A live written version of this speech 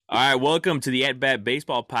All right, welcome to the At Bat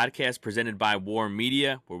Baseball podcast presented by War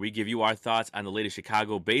Media, where we give you our thoughts on the latest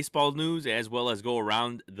Chicago baseball news as well as go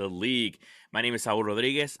around the league. My name is Saul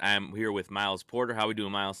Rodriguez. I'm here with Miles Porter. How we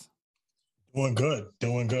doing, Miles? Doing good,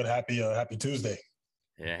 doing good. Happy Tuesday.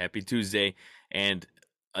 Yeah, happy Tuesday. And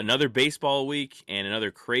another baseball week and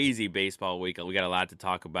another crazy baseball week. We got a lot to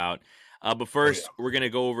talk about. But Oh yeah. first, we're going to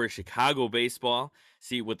go over Chicago baseball,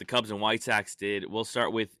 see what the Cubs and White Sox did. We'll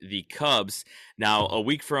start with the Cubs. Now, a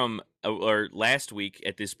week from, or last week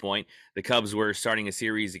at this point, the Cubs were starting a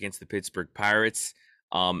series against the Pittsburgh Pirates.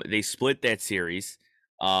 They split that series.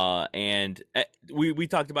 And we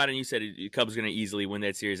talked about it, and you said the Cubs are going to easily win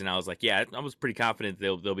that series, and I was like, yeah, I was pretty confident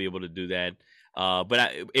they'll be able to do that.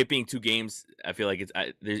 But it being two games, I feel like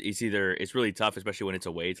it's really tough, especially when it's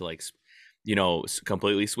away to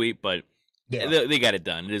completely sweep. But Yeah. they got it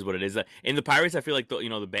done. It is what it is. And the Pirates, I feel like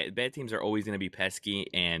the bad teams are always going to be pesky,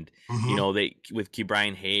 and hmm they with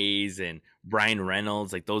Brian Hayes and Brian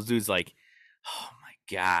Reynolds, like those dudes, like oh my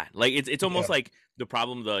god, like it's almost Yeah. like the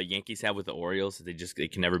problem the Yankees have with the Orioles. They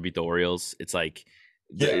can never beat the Orioles. It's like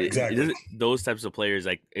Yeah. Exactly. those types of players,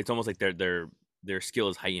 like it's almost like their skill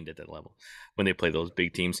is heightened at that level when they play those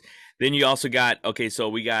big teams. Then you also got so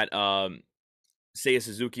we got Seiya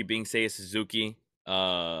Suzuki being Seiya Suzuki.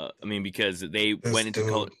 I mean, because they This went into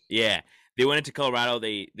dude. they went into Colorado.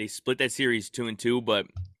 They split that series 2-2, but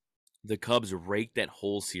the Cubs raked that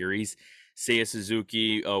whole series. Seiya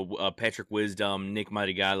Suzuki, Patrick Wisdom, Nick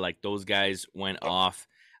Madrigal, like those guys went off.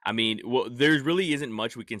 I mean, well, there really isn't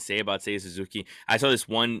much we can say about Seiya Suzuki. I saw this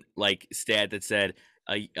one like stat that said,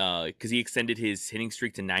 because he extended his hitting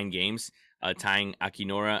streak to 9 games, tying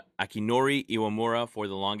Akinori Iwamura for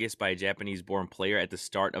the longest by a Japanese-born player at the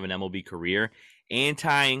start of an MLB career, and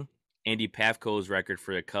tying Andy Pafko's record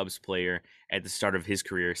for a Cubs player at the start of his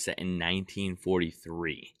career, set in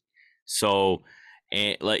 1943. So,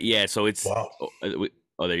 and like yeah, so it's Wow.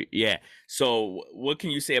 yeah. So, what can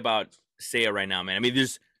you say about Seiya right now, man? I mean,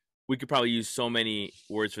 we could probably use so many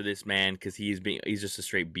words for this man because he's just a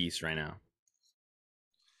straight beast right now.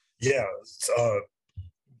 Yeah.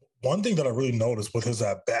 One thing that I really noticed with his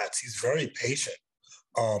at bats, he's very patient.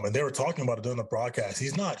 And they were talking about it during the broadcast.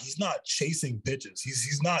 He's not chasing pitches.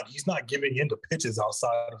 He's not giving into pitches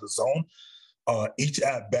outside of the zone. Each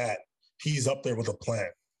at bat, he's up there with a plan.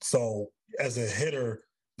 So as a hitter,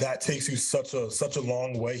 that takes you such a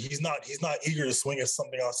long way. He's not eager to swing at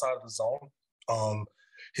something outside of the zone. Um,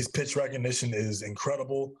 his pitch recognition is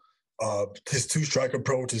incredible. His two strike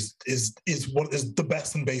approach is the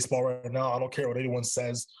best in baseball right now. I don't care what anyone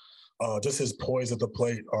says. Just his poise at the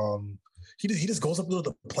plate. He just goes up to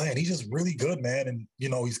the plan. He's just really good, man. And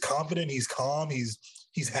he's confident. He's calm. He's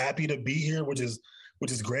happy to be here, which is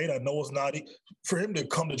great. I know it's not for him to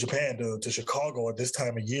come to Japan to Chicago at this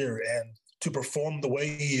time of year and to perform the way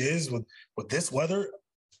he is with this weather.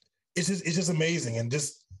 It's just amazing. And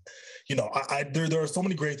just there are so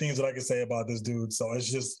many great things that I can say about this dude. So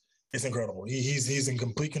it's incredible. He's in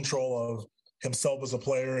complete control of himself as a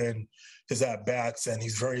player and his at bats, and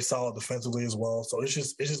he's very solid defensively as well. So it's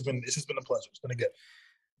just been a pleasure. It's been a gift.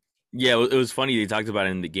 Yeah, it was funny. They talked about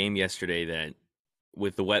it in the game yesterday that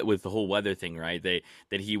with the whole weather thing, right?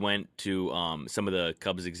 That he went to some of the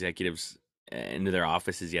Cubs executives into their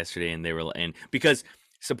offices yesterday, and because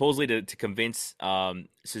supposedly to convince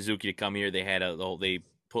Suzuki to come here, they had they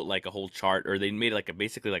put like a whole chart, or they made like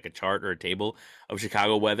basically like a chart or a table of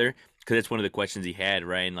Chicago weather, because that's one of the questions he had,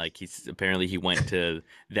 right? And like he went to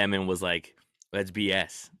them and was like, "That's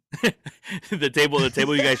BS." the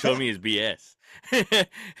table you guys showed me is BS.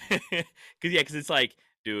 Because it's like,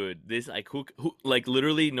 dude, this like who like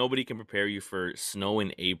literally nobody can prepare you for snow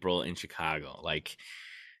in April in Chicago. Not at Like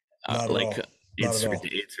all. Not at all.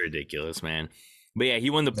 it's ridiculous, man. But yeah, he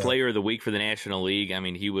won the Yeah. Player of the Week for the National League. I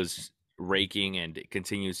mean, he was raking and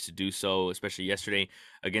continues to do so, especially yesterday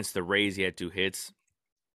against the Rays. He had 2 hits.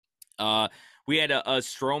 Uh, we had a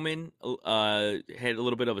Stroman had a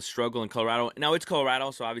little bit of a struggle in Colorado. Now it's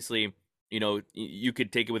Colorado, so obviously you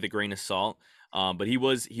could take it with a grain of salt. But he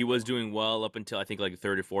was doing well up until I think like the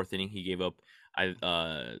third or fourth inning. He gave up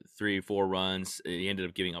 3 or 4 runs. He ended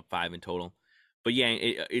up giving up 5 in total. But yeah,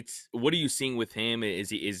 it's what are you seeing with him?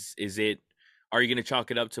 Is it? Are you going to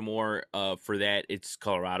chalk it up to more for that? It's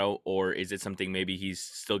Colorado, or is it something maybe he's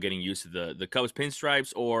still getting used to the Cubs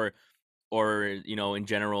pinstripes, or in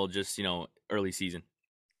general just early season?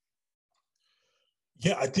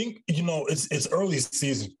 Yeah, I think it's early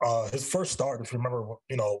season. His first start, if you remember,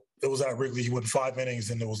 it was at Wrigley. He went 5 innings,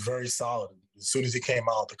 and it was very solid. As soon as he came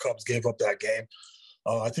out, the Cubs gave up that game.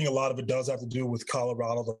 I think a lot of it does have to do with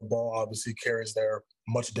Colorado. The ball obviously carries there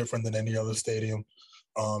much different than any other stadium.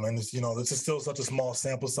 And it's, this is still such a small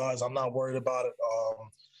sample size. I'm not worried about it.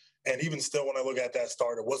 And even still, when I look at that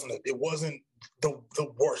start, it wasn't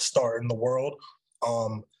the worst start in the world.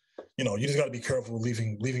 Um, you just got to be careful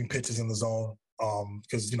leaving pitches in the zone,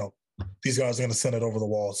 because these guys are going to send it over the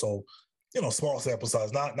wall. So, small sample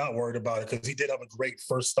size, not worried about it, because he did have a great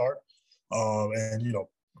first start. And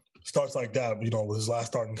starts like that, with his last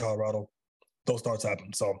start in Colorado, those starts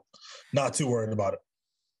happen. So, not too worried about it.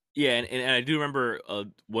 Yeah, and I do remember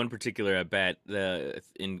one particular at bat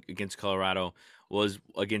against Colorado was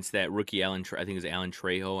against that rookie I think it was Alan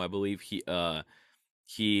Trejo, I believe. He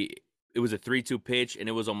it was a 3-2 pitch, and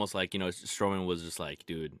it was almost like, Stroman was just like,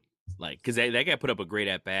 dude, like, because that guy put up a great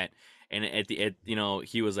at bat, and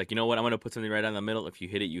he was like, you know what, I'm gonna put something right down the middle. If you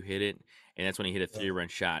hit it, you hit it, and that's when he hit a 3-run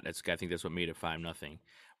shot. I think that's what made it 5-0.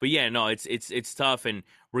 But yeah, no, it's tough, and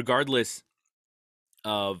regardless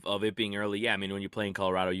of it being early, yeah, I mean, when you play in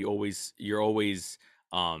Colorado, you're always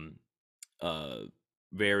um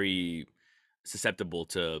very susceptible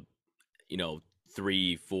to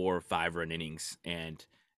 3, 4, 5 run innings, and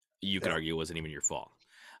you could Yeah. argue it wasn't even your fault.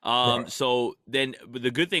 Right. So then, but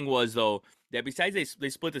the good thing was, though, that besides they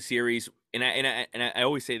split the series, and I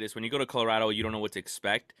always say this: when you go to Colorado, you don't know what to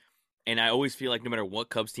expect. And I always feel like no matter what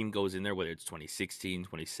Cubs team goes in there, whether it's 2016,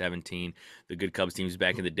 2017, the good Cubs teams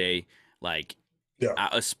back in the day, like Yeah.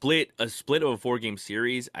 a split of a 4-game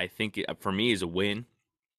series, I think for me is a win.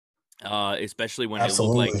 Especially when it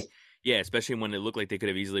looked like, Absolutely. yeah, especially when it looked like they could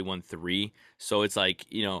have easily won 3. So it's like,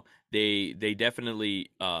 they definitely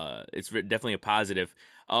definitely a positive.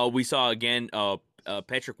 We saw again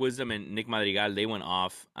Patrick Wisdom and Nick Madrigal, they went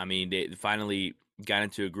off. I mean, they finally got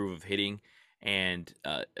into a groove of hitting, and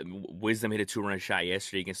Wisdom hit a 2-run shot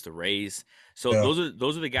yesterday against the Rays. So Yeah.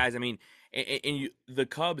 those are the guys. I mean, the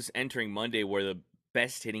Cubs entering Monday were the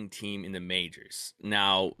best hitting team in the majors.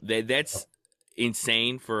 Now that's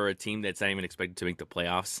insane for a team that's not even expected to make the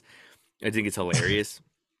playoffs. I think it's hilarious.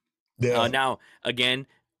 Yeah. Now, again,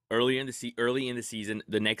 early in the season,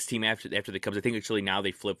 the next team after the Cubs, I think actually now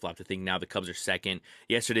they flip flopped. I think now the Cubs are second.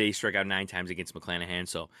 Yesterday they struck out 9 times against McClanahan,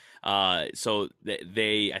 so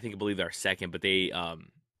they I think I believe they're second, but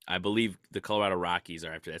I believe the Colorado Rockies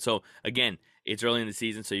are after that. So again, it's early in the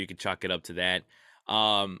season, so you could chalk it up to that.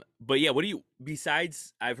 But yeah, what do you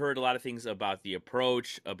besides? I've heard a lot of things about the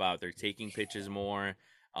approach, about their taking pitches more.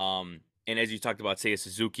 And as you talked about, Seiya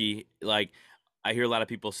Suzuki, like I hear a lot of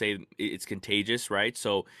people say it's contagious, right?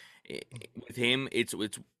 So with him, it's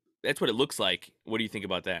that's what it looks like. What do you think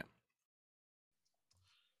about that?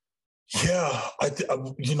 Yeah,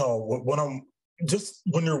 when I'm just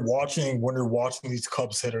when you're watching these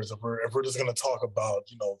Cubs hitters, if we're just gonna talk about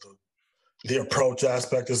the approach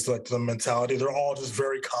aspect, is like the mentality. They're all just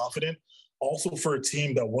very confident. Also, for a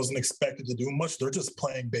team that wasn't expected to do much, they're just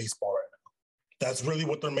playing baseball right now. That's really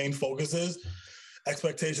what their main focus is.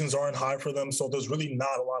 Expectations aren't high for them, so there's really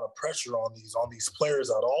not a lot of pressure on these players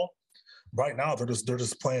at all. Right now, they're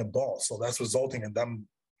just playing ball, so that's resulting in them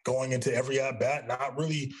going into every at bat, not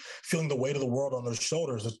really feeling the weight of the world on their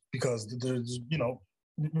shoulders, because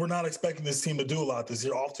we're not expecting this team to do a lot this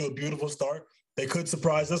year. Off to a beautiful start. They could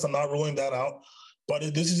surprise us. I'm not ruling that out.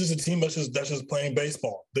 But this is just a team that's just playing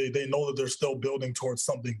baseball. They know that they're still building towards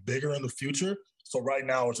something bigger in the future. So right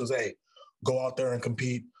now it's just, hey, go out there and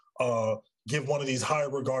compete. Give one of these higher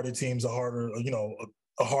regarded teams a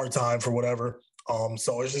hard time for whatever.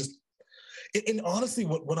 So it's just, and honestly,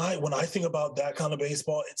 when I think about that kind of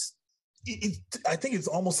baseball, I think it's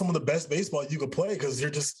almost some of the best baseball you could play, because you're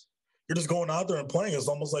just going out there and playing. It's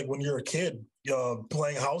almost like when you're a kid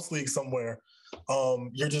playing house league somewhere.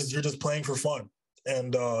 You're just playing for fun,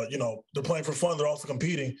 and they're playing for fun. They're also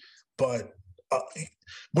competing, but uh,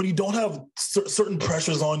 when you don't have certain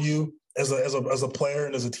pressures on you as a player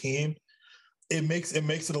and as a team, it makes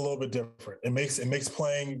it a little bit different. It makes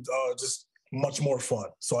playing just much more fun.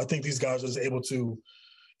 So I think these guys are just able to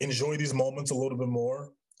enjoy these moments a little bit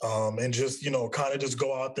more, and just kind of just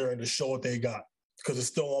go out there and just show what they got, because it's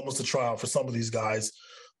still almost a tryout for some of these guys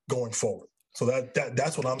going forward. So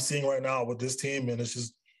that's what I'm seeing right now with this team, and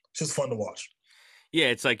it's just fun to watch. Yeah,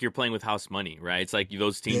 it's like you're playing with house money, right? It's like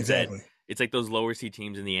those Yeah, teams that exactly. it's like those lower seed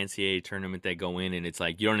teams in the NCAA tournament that go in, and it's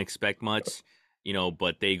like you don't expect much,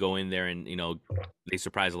 but they go in there and they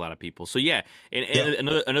surprise a lot of people. So yeah, Yeah. and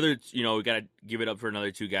another we got to give it up for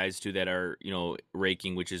another 2 guys too that are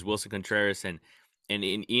raking, which is Wilson Contreras and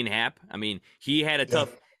Ian Happ. I mean, Yeah. he had a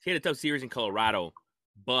tough series in Colorado,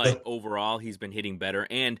 but Yeah. overall he's been hitting better,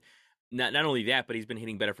 and not only that, but he's been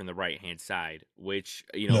hitting better from the right hand side, which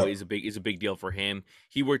Yeah. is a big deal for him.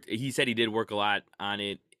 He said he did work a lot on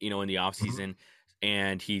it, in the off Mhm. season,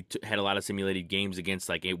 and he had a lot of simulated games against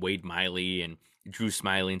like a Wade Miley and Drew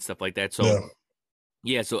Smiley and stuff like that. So Yeah.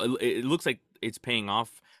 yeah, so it looks like it's paying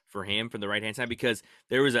off for him from the right hand side, because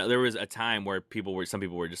there was a time where some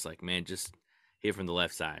people were just like, man, just hit from the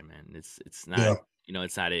left side, man. It's not, Yeah.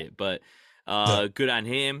 it's not it. But Yeah. good on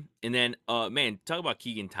him. And then man, talk about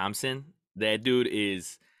Keegan Thompson. That dude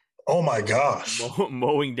is Oh my gosh.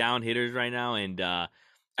 mowing down hitters right now. And I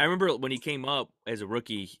remember when he came up as a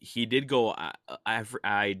rookie, he did go.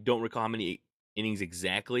 I don't recall how many innings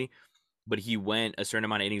exactly, but he went a certain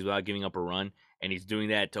amount of innings without giving up a run, and he's doing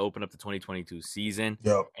that to open up the 2022 season.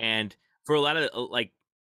 Yep. And for a lot of like,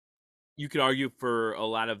 you could argue for a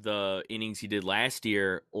lot of the innings he did last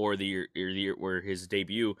year or the year where his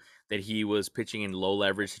debut, that he was pitching in low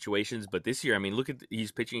leverage situations. But this year, I mean,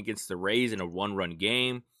 he's pitching against the Rays in a 1-run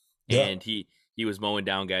game, Yeah. and he was mowing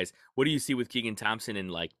down guys. What do you see with Keegan Thompson,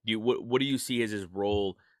 and like, what do you see as his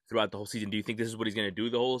role throughout the whole season? Do you think this is what he's going to do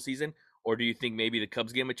the whole season, or do you think maybe the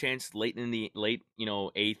Cubs give him a chance late,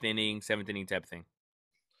 8th inning, 7th inning type of thing?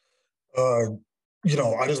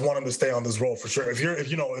 I just want him to stay on this role for sure. If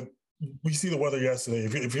we see the weather yesterday.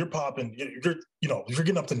 If you're popping, if you're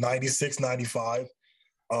getting up to 96, 95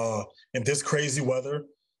 in this crazy weather,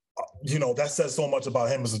 that says so much about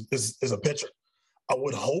him as a pitcher. I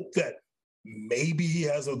would hope that maybe he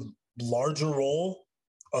has a larger role,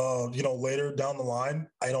 later down the line.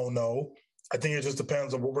 I don't know. I think it just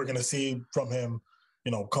depends on what we're going to see from him,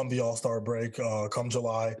 come the All-Star break, come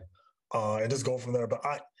July, and just go from there. But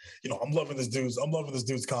I'm loving this dude's. I'm loving this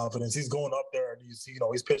dude's confidence. He's going up there and he's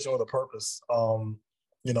pitching with a purpose.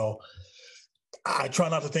 I try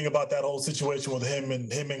not to think about that whole situation with him and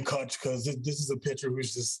Kutch, because this is a pitcher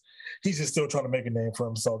he's just still trying to make a name for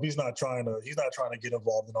himself. He's not trying to get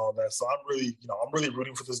involved in all that. So I'm really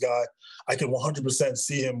rooting for this guy. I can 100%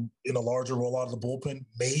 see him in a larger role out of the bullpen,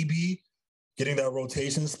 maybe getting that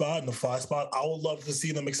rotation spot in the 5 spot. I would love to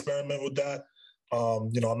see them experiment with that.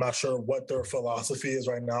 I'm not sure what their philosophy is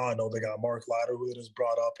right now. I know they got Mark Leiter, who they just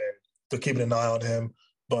brought up, and they're keeping an eye on him.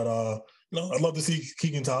 But I'd love to see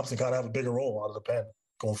Keegan Thompson kind of have a bigger role out of the pen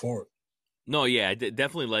going forward. No, yeah, I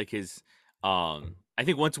definitely like his. I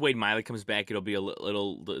think once Wade Miley comes back, it'll be a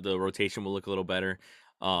little. The rotation will look a little better.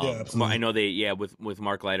 Yeah, absolutely. I know with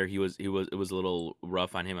Mark Leiter, it was a little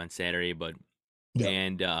rough on him on Saturday, but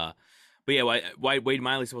yeah. But yeah, Wade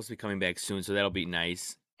Miley's supposed to be coming back soon, so that'll be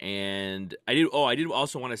nice. And I did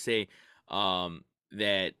also want to say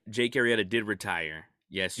that Jake Arrieta did retire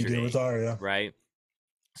yesterday. He did retire, yeah. Right.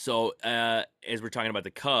 So as we're talking about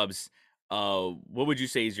the Cubs, what would you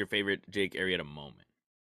say is your favorite Jake Arrieta moment?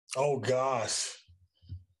 Oh gosh,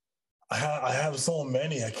 I have so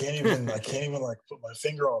many. I can't even like put my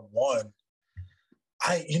finger on one.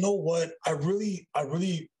 You know what? I really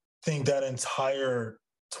think that entire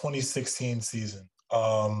 2016 season.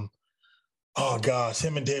 Oh gosh,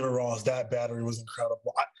 him and David Ross, that battery was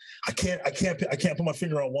incredible. I can't put my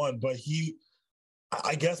finger on one, but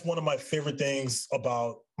I guess one of my favorite things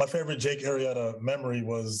about my favorite Jake Arrieta memory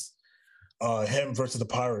was him versus the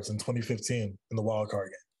Pirates in 2015 in the wild card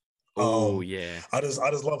game. Oh yeah, I just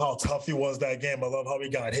love how tough he was that game. I love how he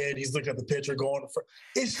got hit. He's looking at the pitcher going for.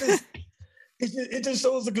 It's just it just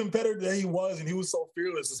shows the competitor that he was, and he was so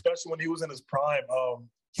fearless, especially when he was in his prime.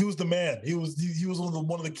 He was the man. He was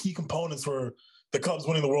one of the key components for the Cubs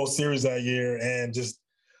winning the World Series that year, and just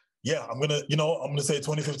I'm gonna say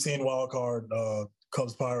 2015 wild card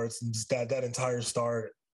Cubs Pirates, and just that entire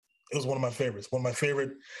start. It was one of my favorites. One of my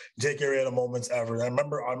favorite Jake Arrieta moments ever. I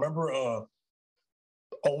remember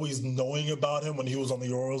always knowing about him when he was on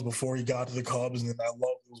the Orioles before he got to the Cubs, and then it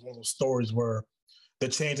was one of those stories where the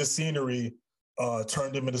change of scenery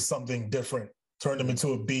turned him into something different, turned him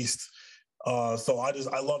into a beast. So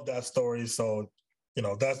I love that story. So,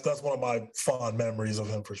 that's one of my fond memories of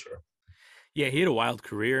him for sure. Yeah, he had a wild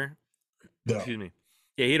career. Yeah. Excuse me.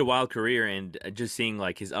 Yeah, he had a wild career, and just seeing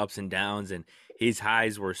like his ups and downs, and his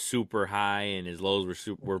highs were super high and his lows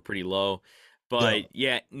were pretty low. But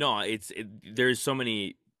there's so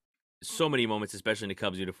many moments, especially in the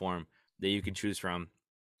Cubs uniform, that you can choose from.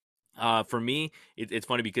 For me, it's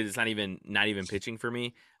funny because it's not even pitching for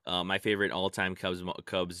me. My favorite all-time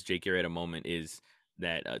Cubs Jake Arrieta moment is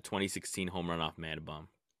that 2016 home run off Mad Bum.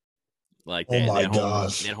 Like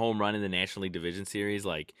that home run in the National League Division Series,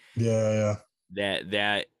 like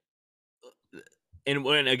that.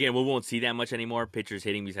 And again, we won't see that much anymore. Pitchers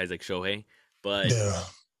hitting besides like Shohei, but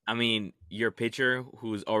I mean, your pitcher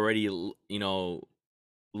who's already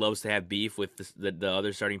loves to have beef with the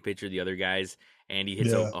other starting pitcher, the other guys, and he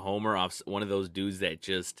hits a homer off one of those dudes that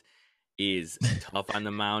just is tough on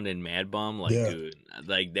the mound and Mad Bum, like dude,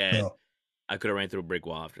 like that. Yeah. I could have ran through a brick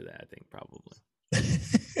wall after that. I think probably.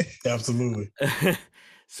 Absolutely.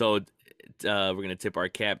 So we're gonna tip our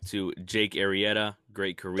cap to Jake Arrieta.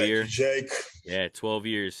 Great Thank career. you, Jake. Yeah, 12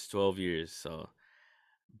 years, 12 years. So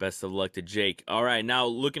best of luck to Jake. All right, now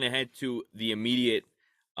looking ahead to the immediate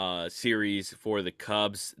series for the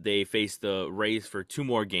Cubs, they face the Rays for 2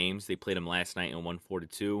 more games. They played them last night and won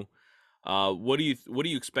 4-2. What do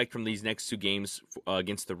you expect from these next 2 games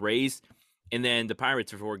against the Rays, and then the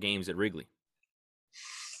Pirates for 4 games at Wrigley?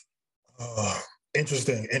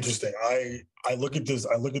 Interesting. I look at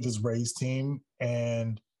this Rays team,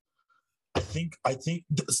 and I think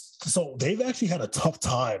so. They've actually had a tough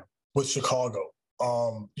time with Chicago.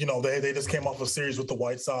 They just came off a series with the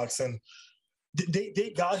White Sox, and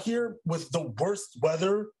they got here with the worst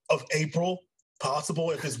weather of April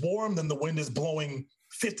possible. If it's warm, then the wind is blowing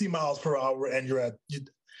 50 miles per hour, and you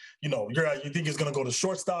think it's going to go to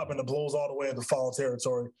shortstop, and it blows all the way into foul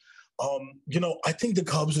territory. I think the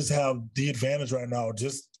Cubs just have the advantage right now,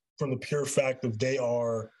 just from the pure fact of they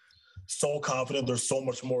are so confident. They're so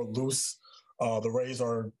much more loose. The Rays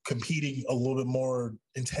are competing a little bit more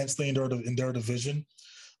intensely in their division.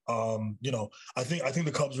 I think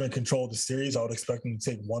the Cubs are in control of the series. I would expect them to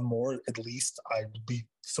take one more at least. I'd be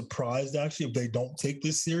surprised actually if they don't take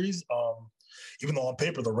this series. Even though on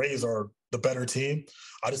paper the Rays are the better team,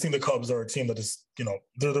 I just think the Cubs are a team that is,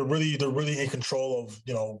 they're really in control of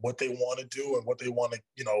what they want to do and what they want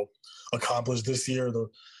to accomplish this year.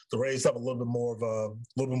 The Rays have a little bit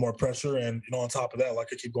more pressure, and on top of that, like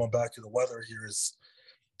I keep going back to the weather here,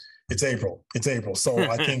 it's April. So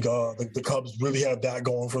I think the Cubs really have that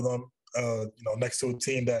going for them. Next to a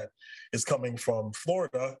team that is coming from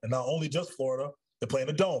Florida, and not only just Florida, they're playing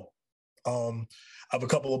a dome. I have a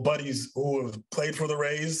couple of buddies who have played for the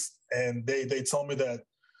Rays, and they told me that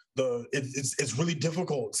it's really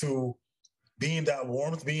difficult to be in that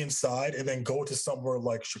warmth, be inside, and then go to somewhere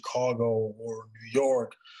like Chicago or New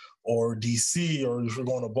York or DC, or if you're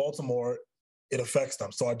going to Baltimore, it affects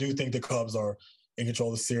them. So I do think the Cubs are in control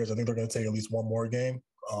of the series. I think they're going to take at least one more game.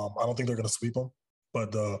 I don't think they're going to sweep them,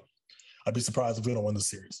 but I'd be surprised if we don't win the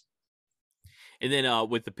series. And then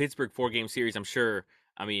with the Pittsburgh 4-game series, I'm sure,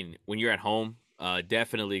 when you're at home,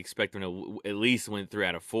 definitely expect them to at least win 3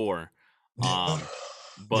 out of 4.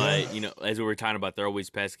 But, as we were talking about, they're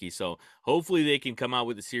always pesky. So hopefully they can come out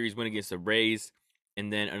with a series win against the Rays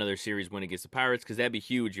and then another series win against the Pirates, because that'd be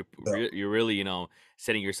huge. You're really,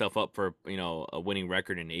 setting yourself up for, a winning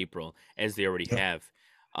record in April, as they already have.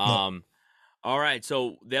 All right,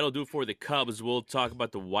 so that'll do it for the Cubs. We'll talk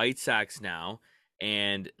about the White Sox now.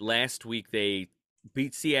 And last week they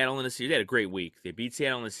beat Seattle in a series. They had a great week. They beat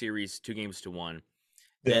Seattle in a series 2-1.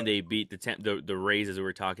 Then they beat the Rays, as we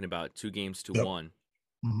were talking about, 2-1.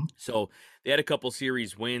 Mm-hmm. So they had a couple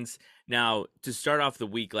series wins. Now, to start off the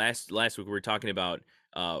week, last week we were talking about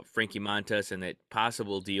Frankie Montas and that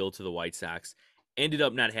possible deal to the White Sox. Ended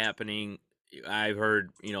up not happening. I've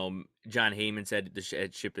heard, John Heyman said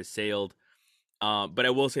the ship has sailed. But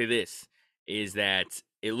I will say this, is that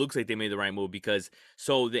it looks like they made the right move, because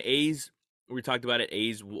the A's, we talked about it,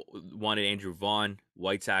 A's wanted Andrew Vaughn.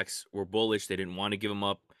 White Sox were bullish. They didn't want to give him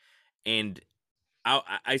up. And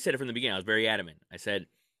I said it from the beginning. I was very adamant. I said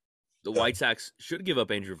the White Sox should give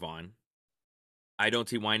up Andrew Vaughn. I don't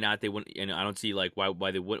see why not. They wouldn't, and I don't see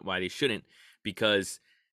why they shouldn't, because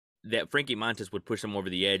that Frankie Montas would push them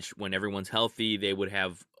over the edge. When everyone's healthy, they would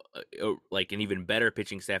have an even better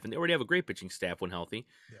pitching staff, and they already have a great pitching staff when healthy.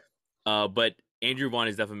 Yeah. But Andrew Vaughn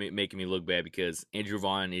is definitely making me look bad, because Andrew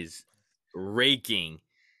Vaughn is raking,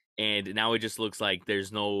 and now it just looks like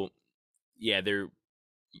there's no. Yeah,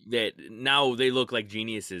 now they look like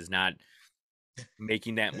geniuses not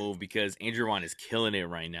making that move, because Andrew Vaughn is killing it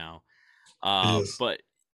right now. But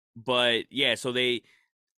yeah, so they,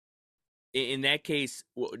 in that case,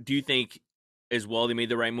 do you think as well they made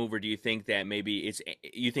the right move, or do you think that maybe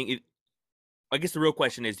I guess the real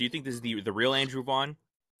question is, do you think this is the real Andrew Vaughn,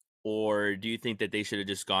 or do you think that they should have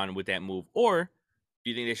just gone with that move, or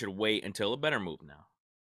do you think they should wait until a better move now?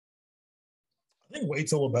 I think wait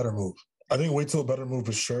till a better move.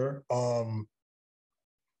 For sure. I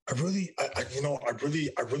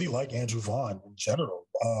really like Andrew Vaughn in general.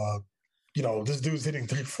 This dude's hitting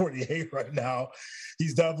 348 right now.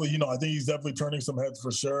 He's definitely, I think he's definitely turning some heads for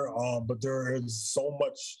sure. But there is so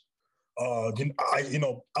much. I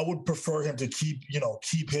would prefer him to keep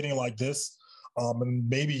hitting like this. And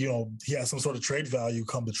maybe, he has some sort of trade value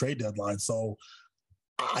come the trade deadline. So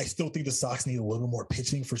I still think the Sox need a little more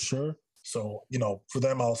pitching for sure. So, for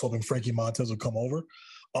them, I was hoping Frankie Montas would come over.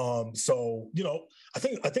 I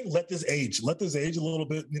think let this age a little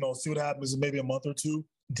bit, see what happens in maybe a month or two,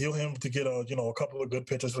 deal him to get a couple of good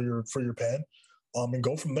pitchers for your pen, and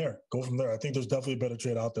go from there. I think there's definitely a better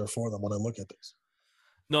trade out there for them when I look at this.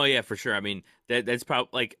 No, yeah, for sure. I mean, that's probably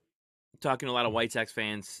like talking to a lot of White Sox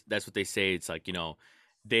fans. That's what they say. It's like,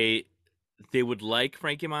 they they would like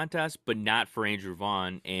Frankie Montas, but not for Andrew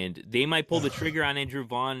Vaughn, and they might pull the trigger on Andrew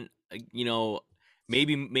Vaughn.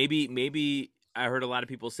 Maybe. I heard a lot of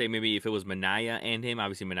people say maybe if it was Manaya and him.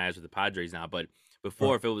 Obviously, Manaya's with the Padres now, but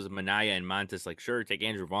before, Right. if it was Manaya and Montas, like sure, take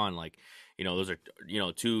Andrew Vaughn. Like, those are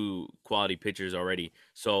two quality pitchers already.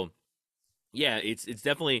 So yeah, it's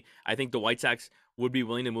definitely. I think the White Sox would be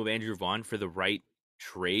willing to move Andrew Vaughn for the right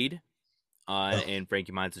trade, Yeah. and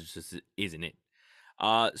Frankie Montas just isn't it.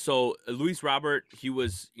 So Luis Robert, he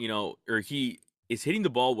is hitting the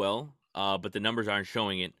ball well, but the numbers aren't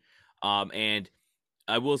showing it. And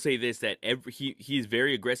I will say this that he's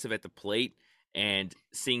very aggressive at the plate, and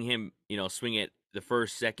seeing him, swing at the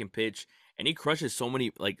first, second pitch, and he crushes so many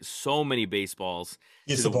baseballs to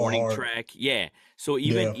Gets the the ball warning hard. track. Yeah. So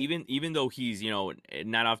even Yeah. even even though he's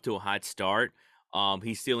not off to a hot start,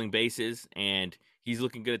 he's stealing bases and he's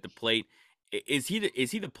looking good at the plate. Is he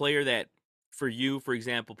the player that for you, for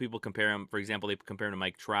example, people compare him? For example, they compare him to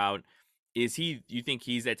Mike Trout. You think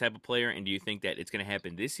he's that type of player, and do you think that it's going to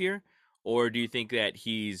happen this year, or do you think that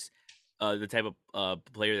he's the type of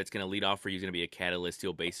player that's going to lead off for you, is going to be a catalyst,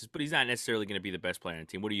 steal bases, but he's not necessarily going to be the best player on the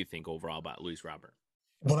team? What do you think overall about Luis Robert?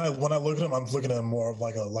 When I look at him, I'm looking at him more of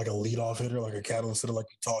like a leadoff hitter, like a catalyst hitter, like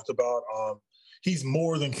you talked about. He's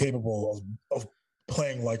more than capable of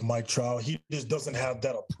playing like Mike Trout. He just doesn't have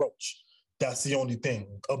that approach. That's the only thing.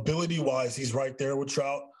 Ability wise, he's right there with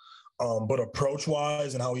Trout. But approach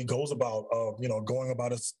wise and how he goes about, going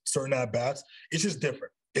about his certain at bats, it's just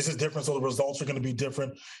different. It's just different. So the results are going to be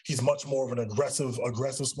different. He's much more of an aggressive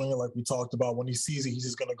swinger, like we talked about. When he sees it, he's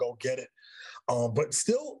just going to go get it. But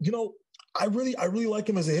still, I really like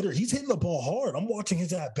him as a hitter. He's hitting the ball hard. I'm watching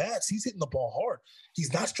his at bats. He's hitting the ball hard.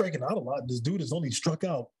 He's not striking out a lot. This dude has only struck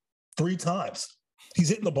out 3 times. He's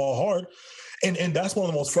hitting the ball hard, and that's one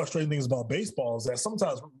of the most frustrating things about baseball is that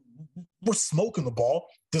sometimes we're smoking the ball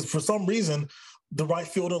because for some reason the right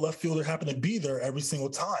fielder, left fielder happen to be there every single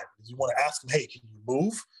time. You want to ask him, hey, can you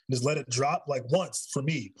move? Just let it drop like once for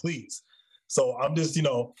me, please. So I'm just,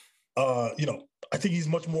 I think he's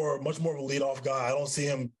much more of a leadoff guy. I don't see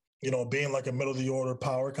him, being like a middle of the order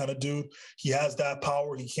power kind of dude. He has that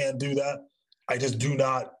power. He can do that. I just do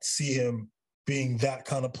not see him being that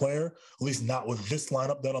kind of player, at least not with this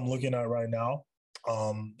lineup that I'm looking at right now.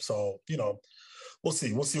 So, we'll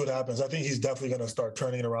see. We'll see what happens. I think he's definitely going to start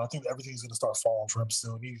turning it around. I think everything's going to start falling for him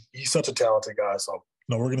soon. He's such a talented guy. So,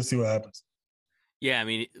 we're going to see what happens. Yeah, I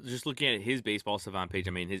mean, just looking at his baseball savant page,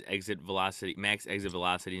 I mean, his max exit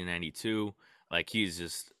velocity 92. Like he's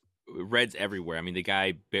just reds everywhere. I mean, the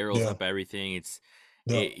guy barrels Yeah. up everything.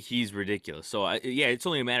 Yeah. He's ridiculous. So yeah, it's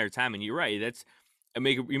only a matter of time. And you're right. You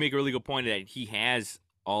make a really good point that he has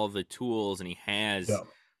all the tools and he has Yeah.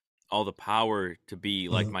 all the power to be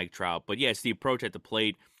like Mm-hmm. Mike Trout. But yeah, it's the approach at the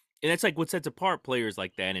plate, and that's like what sets apart players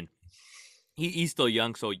like that. And he's still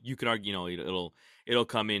young, so you could argue, it'll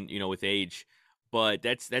come in, with age. But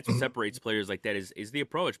that's what Mm-hmm. separates players like that is the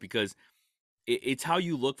approach, because it's how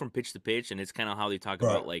you look from pitch to pitch, and it's kind of how they talk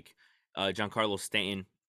Right. about like Giancarlo Stanton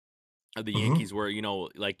of the Mm-hmm. Yankees, where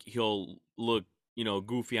like he'll look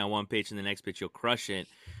goofy on one pitch and the next pitch he'll crush it.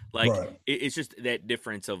 Like Right. it's just that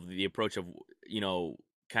difference of the approach of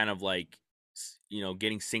kind of like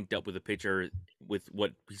getting synced up with a pitcher with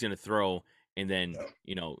what he's gonna throw, and then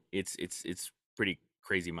Yeah. it's pretty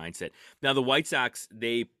crazy mindset. Now the White Sox,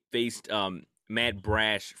 they faced Matt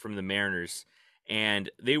Brash from the Mariners, and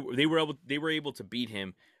they were able to beat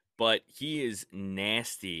him, but he is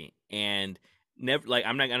nasty and never, like,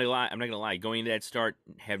 I'm not gonna lie, going into that start,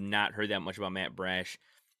 have not heard that much about Matt Brash,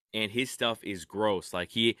 and his stuff is gross.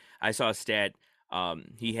 Like I saw a stat,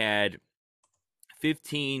 he had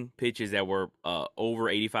 15 pitches that were over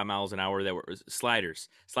 85 miles an hour, that were sliders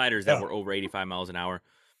that Yeah. were over 85 miles an hour,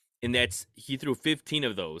 and he threw 15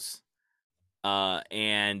 of those,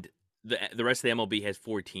 and the rest of the MLB has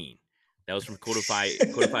 14. That was from Codify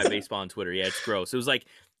Baseball on Twitter. Yeah, it's gross. It was like,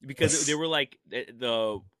 because they were like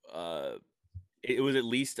it was at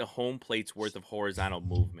least a home plate's worth of horizontal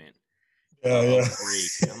movement Yeah. of Yeah.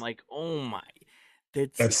 break. I'm like, oh my,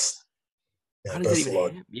 that's That's yeah. how does that That's a even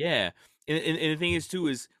lot. happen? Yeah, and the thing is too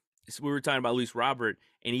is we were talking about Luis Robert,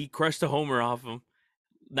 and he crushed a homer off him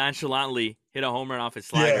nonchalantly, hit a home run off his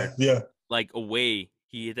Yeah. slider, Yeah. like away.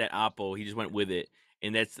 He hit that oppo. He just went with it,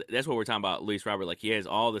 and that's what we're talking about. Luis Robert, like, he has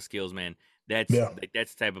all the skills, man. Yeah.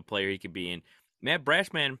 That's the type of player he could be. And Matt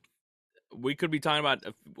Brash, man, we could be talking about,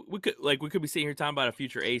 we could be sitting here talking about a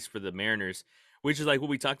future ace for the Mariners, which is like what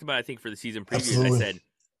we talked about, I think, for the season preview. Absolutely.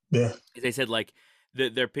 Yeah. They said like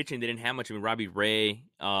their pitching, they didn't have much. I mean, Robbie Ray,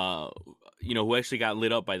 who actually got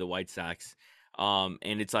lit up by the White Sox. And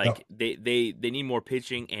it's Yeah. like they need more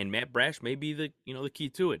pitching, and Matt Brash may be the key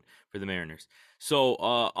to it for the Mariners. So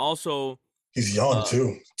also He's young uh,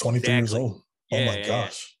 too, 23 years exactly, old. Oh yeah, my yeah, yeah.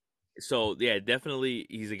 gosh. So yeah, definitely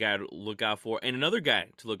he's a guy to look out for, and another guy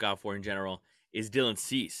to look out for in general is Dylan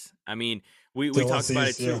Cease. I mean, we Dylan talked about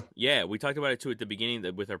it Cease, yeah. too. Yeah, we talked about it too at the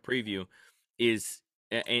beginning with our preview. Is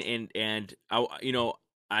and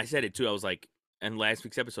I said it too. I was like, in last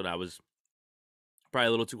week's episode, I was probably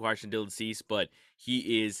a little too harsh on Dylan Cease, but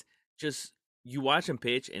he is just, you watch him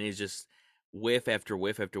pitch and it's just whiff after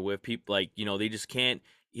whiff after whiff. People they just can't.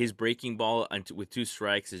 His breaking ball with 2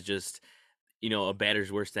 strikes is just a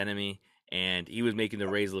batter's worst enemy, and he was making the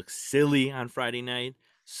Rays look silly on Friday night.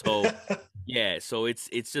 So yeah, so it's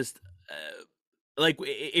just like,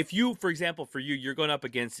 if you, for example, for you, you're going up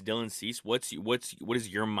against Dylan Cease. What is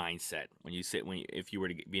your mindset if you were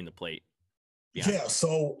to be in the plate? Yeah,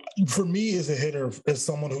 so for me as a hitter, as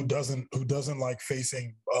someone who doesn't like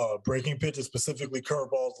facing breaking pitches, specifically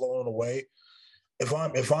curveballs low and away,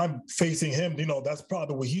 if I'm facing him, that's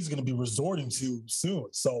probably what he's going to be resorting to soon.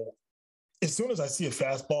 So as soon as I see a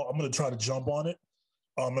fastball, I'm going to try to jump on it.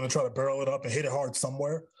 I'm going to try to barrel it up and hit it hard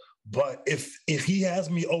somewhere. But if he has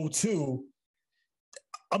me 0-2,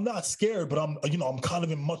 I'm not scared, but I'm kind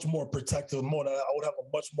of in much more protective mode. I would have a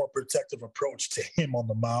much more protective approach to him on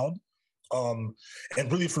the mound.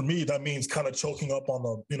 And really for me, that means kind of choking up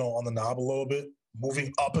on the knob a little bit,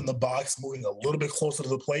 moving up in the box, moving a little bit closer to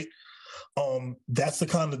the plate. That's the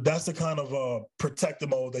kind of protective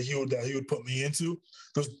mode that he would put me into.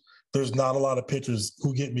 There's not a lot of pitchers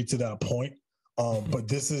who get me to that point. But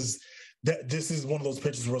this is one of those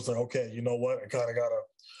pitches where it's like, okay, you know what? I kind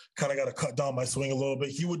of gotta cut down my swing a little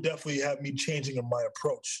bit. He would definitely have me changing in my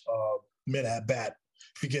approach mid at bat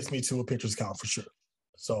if he gets me to a pitcher's count for sure.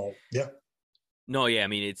 So yeah. No, yeah, I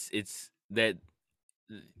mean it's that.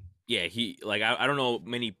 Yeah, he, like, I don't know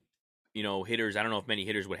many hitters. I don't know if many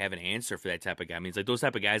hitters would have an answer for that type of guy. I mean, it's like those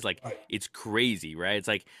type of guys, like, Right. it's crazy, right? It's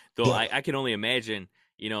like, though, Yeah. I can only imagine,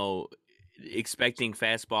 expecting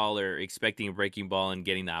fastball or expecting a breaking ball and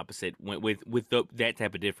getting the opposite with that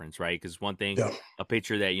type of difference, right? Because one thing, Yeah. a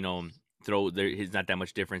pitcher that there's not that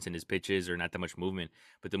much difference in his pitches or not that much movement,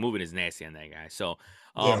 but the movement is nasty on that guy. So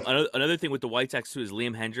another thing with the White Sox too is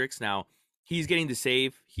Liam Hendriks. Now he's getting the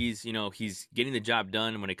save. He's getting the job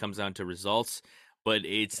done when it comes down to results, but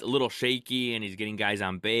it's a little shaky, and he's getting guys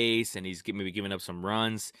on base, and he's maybe giving up some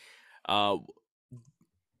runs.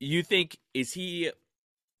 You think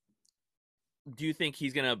do you think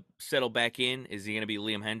he's going to settle back in? Is he going to be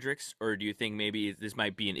Liam Hendriks, or do you think maybe this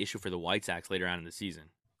might be an issue for the White Sox later on in the season?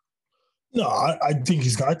 No, I think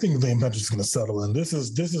Liam Hendriks is going to settle in. This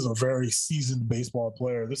is a very seasoned baseball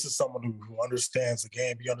player. This is someone who understands the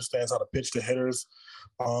game. He understands how to pitch to hitters.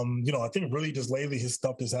 I think really just lately his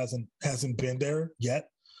stuff just hasn't been there yet.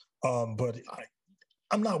 But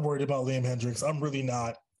I'm not worried about Liam Hendriks. I'm really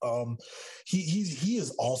not. He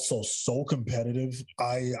is also so competitive.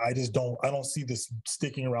 I don't see this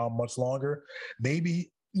sticking around much longer. Maybe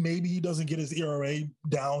he doesn't get his ERA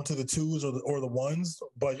down to the 2s or the 1s,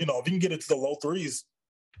 but if he can get it to the low 3s,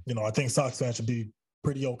 I think Sox fans should be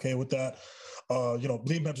pretty okay with that.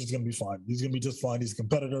 Liam Hendriks is going to be fine. He's going to be just fine. He's a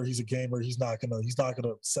competitor. He's a gamer. He's not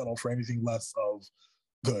gonna settle for anything less of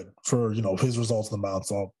good for his results on the mound.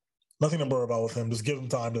 So nothing to worry about with him. Just give him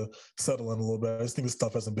time to settle in a little bit. I just think this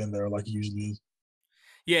stuff hasn't been there like it usually is.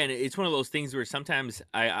 Yeah, and it's one of those things where sometimes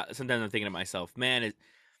I'm thinking to myself, man,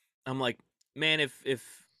 I'm like, man,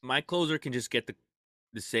 if my closer can just get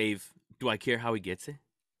the save, do I care how he gets it?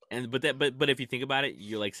 And but if you think about it,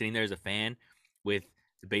 you're like sitting there as a fan with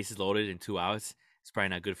the bases loaded and 2 outs. It's probably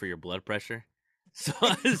not good for your blood pressure. So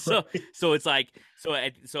so it's like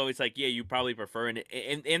yeah, you probably prefer, and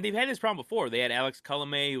they've had this problem before. They had Alex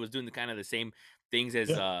Colomé, who was doing the same things as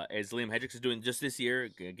Liam Hendriks is doing just this year.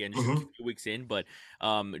 Again, just a few weeks in, but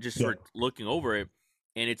for looking over it,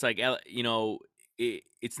 and it's like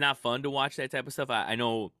it's not fun to watch that type of stuff. I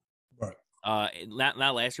know. Right.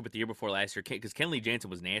 Not last year, but the year before last year, because Kenley Jansen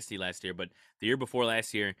was nasty last year. But the year before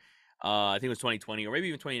last year, I think it was 2020 or maybe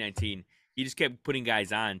even 2019. He just kept putting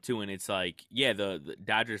guys on too, and it's like, yeah, the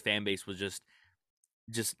Dodgers fan base was just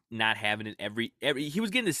not having it every. He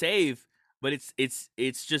was getting the save, but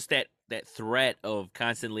it's just that threat of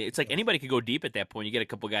constantly. It's like anybody could go deep at that point. You get a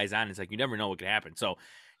couple guys on, it's like you never know what could happen. So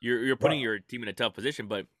you're putting your team in a tough position.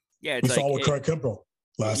 But yeah, it's we saw with Craig Kimbrell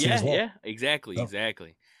last year as well. Yeah, exactly.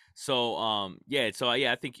 So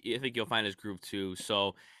I think you'll find his groove too.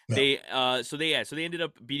 So Yeah. They ended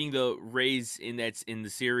up beating the Rays in the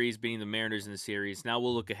series, beating the Mariners in the series. Now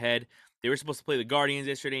we'll look ahead. They were supposed to play the Guardians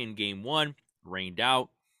yesterday in Game 1, rained out,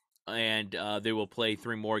 and they will play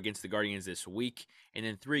 3 more against the Guardians this week, and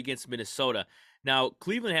then 3 against Minnesota. Now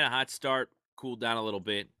Cleveland had a hot start, cooled down a little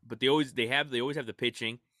bit, but they always have the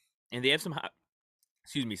pitching, and they have some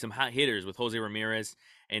hot hitters with Jose Ramirez,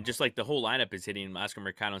 and just like the whole lineup is hitting, Oscar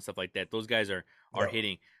Mercado and stuff like that. Those guys are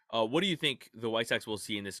hitting. What do you think the White Sox will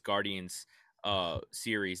see in this Guardians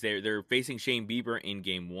series? They're facing Shane Bieber in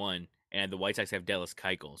Game 1, and the White Sox have Dallas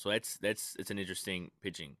Keuchel. So it's an interesting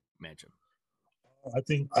pitching matchup.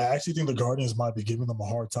 I actually think the Guardians might be giving them a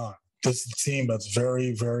hard time. This is a team that's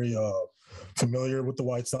very, very familiar with the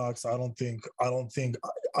White Sox. I'm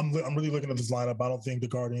really looking at this lineup. I don't think the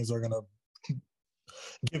Guardians are gonna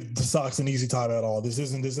give the Sox an easy time at all. This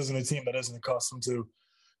isn't a team that isn't accustomed to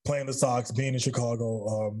playing the Sox, being in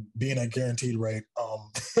Chicago, being at guaranteed rate.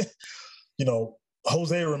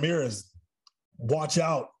 Jose Ramirez, watch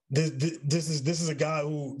out. This is a guy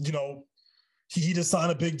who, he just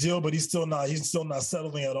signed a big deal, but he's still not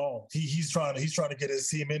settling at all. He's trying to get his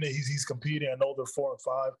team in it. He's competing. I know they're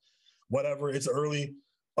 4-5, whatever. It's early.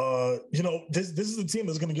 This is a team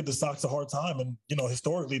that's going to give the Sox a hard time, and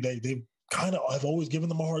historically they kind of have always given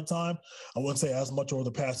them a hard time. I wouldn't say as much over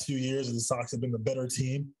the past few years, as the Sox have been the better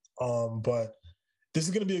team. But this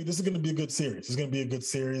is going to be a good series. It's going to be a good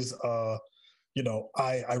series. I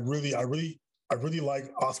really like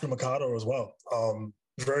Oscar Mercado as well.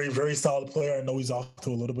 Very, very solid player. I know he's off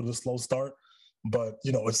to a little bit of a slow start, but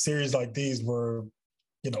a series like these where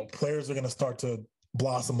players are going to start to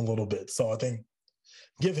blossom a little bit. So I think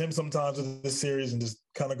give him some time to this series and just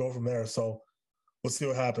kind of go from there. So we'll see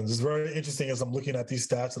what happens. It's very interesting as I'm looking at these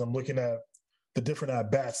stats and I'm looking at the different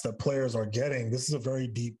at-bats that players are getting. This is a very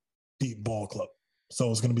deep ball club.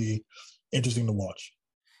 So it's going to be interesting to watch.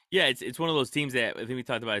 Yeah, it's one of those teams that I think we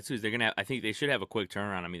talked about it too. Is I think they should have a quick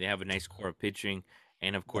turnaround. I mean, they have a nice core of pitching,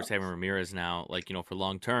 and of course having Ramirez now, for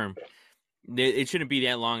long term, it shouldn't be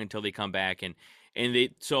that long until they come back.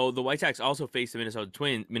 So the White Sox also face the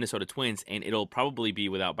Minnesota Twins, and it'll probably be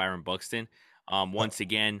without Byron Buxton once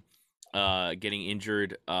again, getting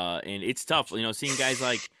injured, and it's tough. Seeing guys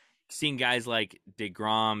like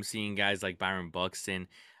DeGrom, seeing guys like Byron Buxton.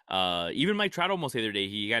 Even Mike Trout almost the other day,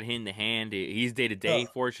 he got hit in the hand. He's day to day,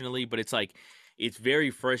 fortunately, but it's very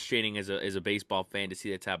frustrating as a baseball fan to see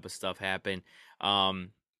that type of stuff happen. And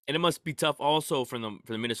it must be tough also from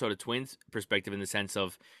the Minnesota Twins perspective, in the sense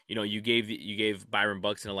of, you gave Byron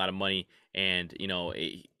Buxton a lot of money, and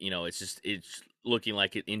it's looking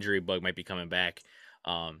like an injury bug might be coming back.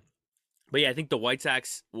 But yeah, I think the White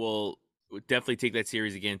Sox will definitely take that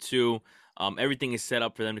series again too. Everything is set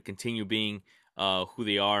up for them to continue being who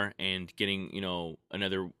they are and getting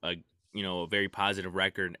another a very positive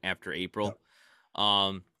record after April.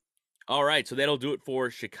 All right, so that'll do it for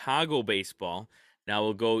Chicago baseball. Now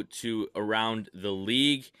we'll go to around the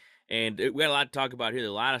league, and we got a lot to talk about here.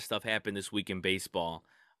 A lot of stuff happened this week in baseball.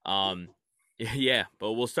 Yeah,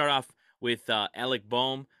 but we'll start off with Alec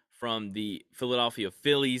Bohm from the Philadelphia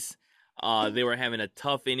Phillies. They were having a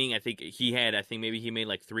tough inning. I think maybe he made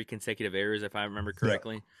like 3 consecutive errors, if I remember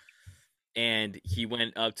correctly. Yeah. And he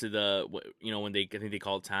went up to when I think they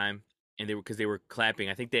called time, and they were clapping.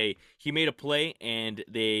 I think he made a play, and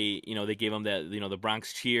they gave him the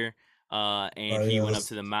Bronx cheer. And he went up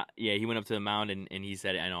to the mound, and he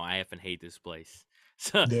said, "I know, I effing hate this place."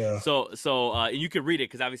 So you could read it,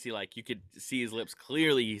 because obviously, you could see his lips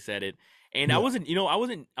clearly. He said it, and I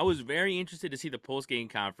was very interested to see the post game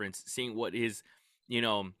conference, seeing what his,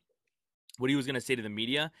 what he was gonna say to the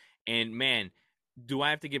media. And man, do I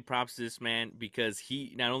have to give props to this man, because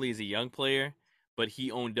he not only is a young player, but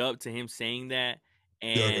he owned up to him saying that.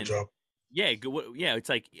 And good job. Yeah, good. Yeah, it's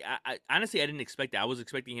like, I honestly, I didn't expect that. I was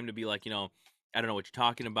expecting him to be like, I don't know what you're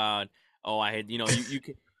talking about. Oh, I had, you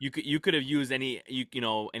could have used any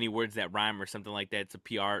words that rhyme or something like that. It's a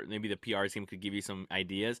PR. Maybe the PR team could give you some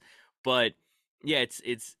ideas. But yeah,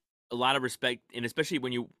 it's a lot of respect, and especially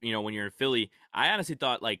when when you're in Philly. I honestly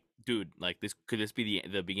thought, dude, could this be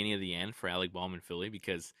the beginning of the end for Alec Bohm in Philly?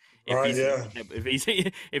 Because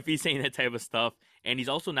if he's saying that type of stuff, and he's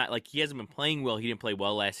also not, he hasn't been playing well. He didn't play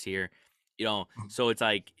well last year. So it's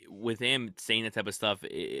like, with him saying that type of stuff,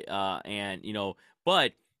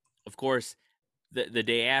 but of course, the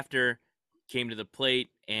day after, came to the plate,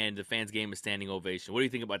 and the fans gave him a standing ovation. What do you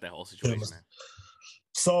think about that whole situation, man?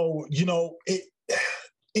 So,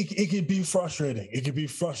 it could be frustrating. It could be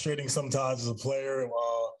frustrating sometimes as a player.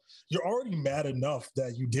 You're already mad enough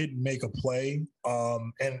that you didn't make a play,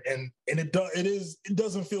 and it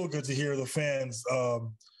doesn't feel good to hear the fans,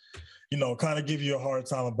 kind of give you a hard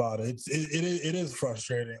time about it. It is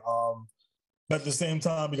frustrating. But at the same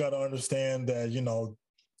time, you got to understand that,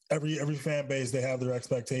 every fan base, they have their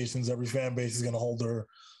expectations. Every fan base is going to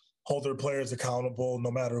hold their players accountable,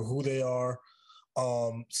 no matter who they are.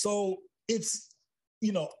 So it's,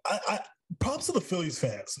 I props to the Phillies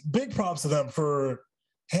fans. Big props to them for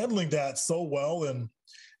handling that so well and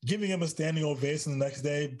giving him a standing ovation the next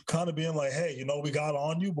day, kind of being like, hey, we got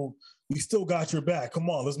on you, but we still got your back. Come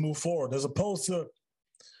on, let's move forward. As opposed to,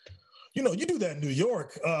 you do that in New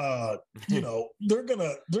York, they're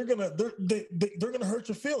gonna hurt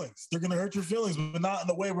your feelings. They're gonna hurt your feelings, but not in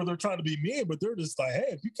a way where they're trying to be mean, but they're just like, hey,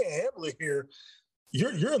 if you can't handle it here,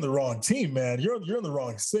 you're in the wrong team, man. You're in the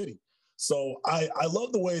wrong city. So I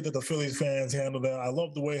love the way that the Phillies fans handled that. I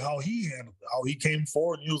love the way how he handled it, how he came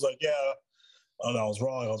forward and he was like, yeah, I was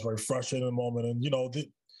wrong. I was very frustrated in the moment. And,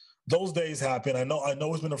 those days happen. I know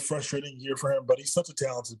it's been a frustrating year for him, but he's such a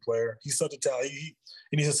talented player. He's such a talent.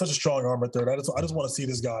 And he has such a strong arm at third. I just want to see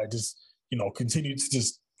this guy just, continue to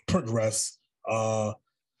just progress. But,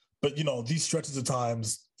 these stretches of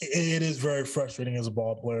times, it is very frustrating as a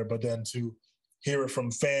ball player. But then to hear it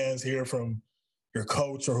from fans, hear it from your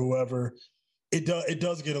coach or whoever, it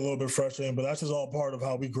does get a little bit frustrating, but that's just all part of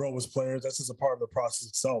how we grow as players. That's just a part of the process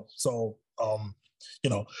itself. So,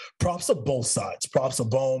 props to both sides. Props to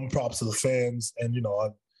Bohm, props to the fans. And,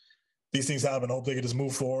 these things happen. I hope they can just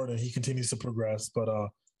move forward and he continues to progress. But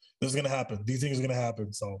this is going to happen. These things are going to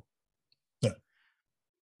happen. So, yeah.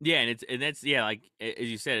 Yeah, and that's like as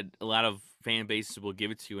you said, a lot of fan bases will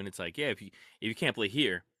give it to you, and it's like, yeah, if you can't play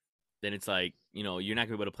here, then it's like, you're not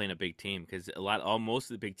gonna be able to play in a big team because most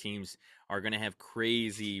of the big teams are gonna have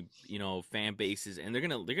crazy, fan bases, and they're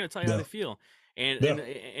gonna tell you how they feel, and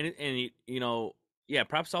yeah,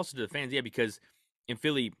 props also to the fans, yeah, because in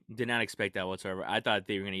Philly did not expect that whatsoever. I thought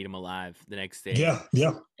they were gonna eat him alive the next day. Yeah,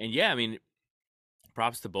 and yeah, I mean,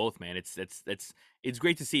 props to both, man. It's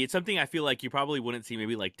great to see. It's something I feel like you probably wouldn't see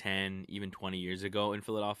maybe like 10, even 20 years ago in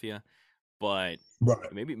Philadelphia. But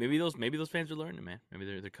right. maybe those fans are learning, man. Maybe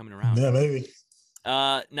they're coming around. Yeah, maybe.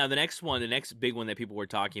 Now the next big one that people were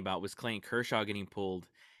talking about was Clayton Kershaw getting pulled.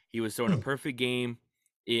 He was throwing a perfect game,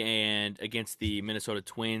 and against the Minnesota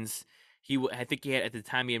Twins, I think he had at the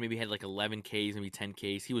time maybe had like 11 Ks, maybe 10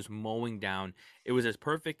 Ks. He was mowing down. It was as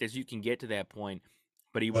perfect as you can get to that point,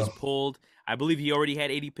 but he was pulled. I believe he already had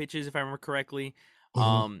 80 pitches, if I remember correctly.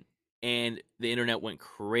 Mm-hmm. And the internet went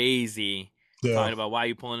crazy talking about why are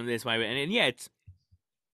you pulling him this way, and yeah,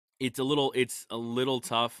 it's a little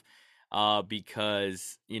tough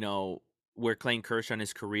because where Clayton Kershaw in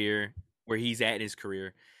his career, where he's at in his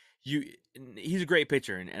career, he's a great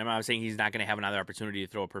pitcher, and I'm not saying he's not going to have another opportunity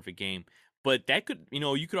to throw a perfect game, but that could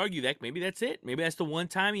you could argue that maybe that's it, maybe that's the one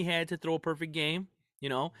time he had to throw a perfect game,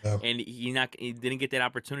 and he didn't get that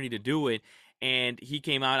opportunity to do it, and he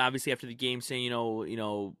came out obviously after the game saying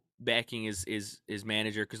backing his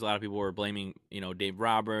manager, because a lot of people were blaming Dave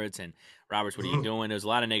Roberts, and Roberts, what are you doing? There's a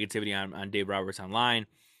lot of negativity on Dave Roberts online,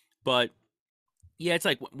 but yeah, it's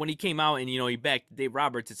like when he came out and he backed Dave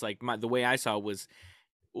Roberts, it's like the way I saw it was,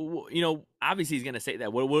 obviously he's gonna say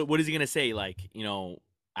that. What is he gonna say? Like,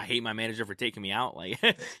 I hate my manager for taking me out. Like,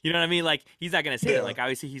 you know what I mean? Like, he's not gonna say that. Like,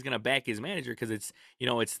 obviously he's gonna back his manager because it's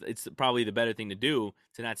it's probably the better thing to do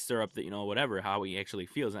to not stir up the whatever how he actually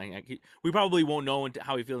feels. We probably won't know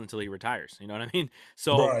how he feels until he retires. You know what I mean?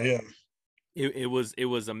 So right, yeah. It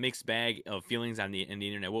was a mixed bag of feelings in the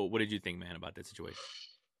internet. What did you think, man, about that situation?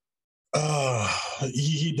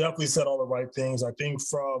 He definitely said all the right things. I think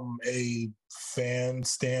from a fan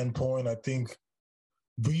standpoint, I think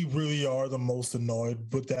we really are the most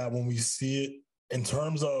annoyed with that when we see it in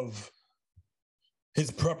terms of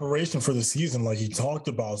his preparation for the season. Like he talked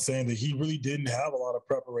about, saying that he really didn't have a lot of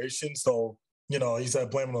preparation. So, he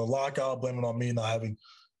said blaming on the lockout, blaming on me not having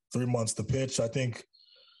 3 months to pitch. I think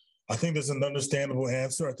there's an understandable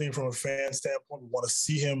answer. I think from a fan standpoint, we want to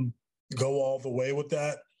see him go all the way with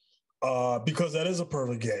that. Because that is a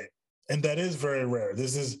perfect game, and that is very rare.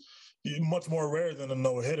 This is much more rare than a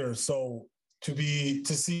no-hitter. So to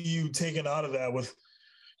see you taken out of that with,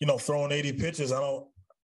 throwing 80 pitches, I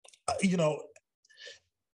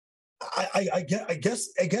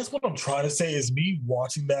guess what I'm trying to say is, me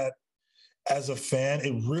watching that as a fan,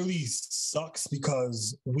 it really sucks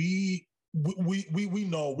because we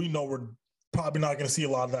know we're probably not going to see a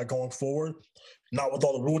lot of that going forward. Not with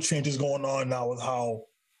all the rule changes going on, not with how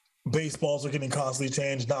baseballs are getting constantly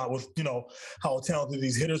changed, not with how talented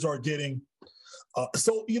these hitters are getting.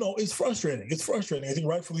 So it's frustrating. It's frustrating. I think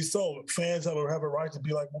rightfully so. Fans have a right to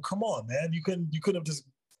be like, well, come on, man. You could have just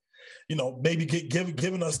maybe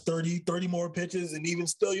given us 30 more pitches, and even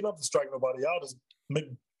still, you don't have to strike nobody out. Just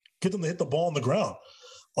get them to hit the ball on the ground.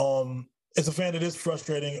 As a fan, it is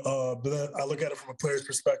frustrating, but then I look at it from a player's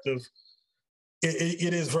perspective.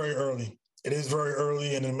 It is very early. It is very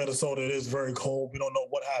early, and in Minnesota, it is very cold. We don't know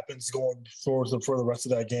what happens going forward for the rest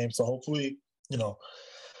of that game. So hopefully,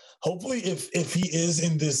 if he is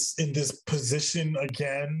in this position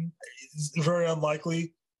again, it's very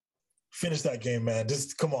unlikely. Finish that game, man.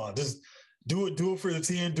 Just come on, just do it for the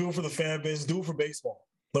team, do it for the fan base, do it for baseball.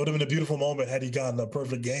 That would have been a beautiful moment had he gotten a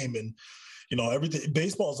perfect game. And everything.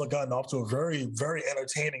 Baseball's gotten off to a very, very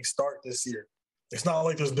entertaining start this year. It's not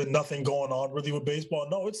like there's been nothing going on really with baseball.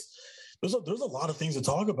 No, there's a lot of things to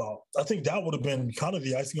talk about. I think that would have been kind of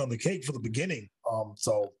the icing on the cake for the beginning.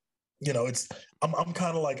 So I'm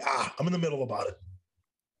kind of like I'm in the middle about it.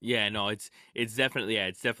 Yeah, no, it's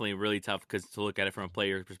definitely really tough because to look at it from a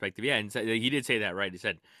player perspective. Yeah, and he did say that, right? He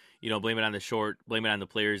said, blame it on the short, blame it on the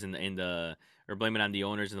players and or blame it on the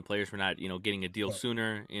owners and the players for not, getting a deal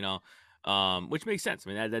sooner. Which makes sense.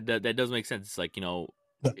 I mean, that does make sense. It's like, there's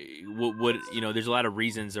a lot of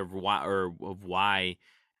reasons of why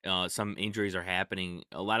some injuries are happening.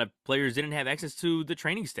 A lot of players didn't have access to the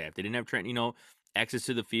training staff. They didn't have access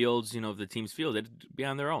to the fields, of the team's field. They'd be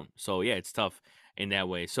on their own. So yeah, it's tough in that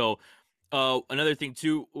way. So another thing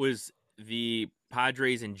too was the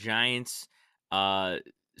Padres and Giants.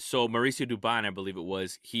 So Mauricio Dubon, I believe it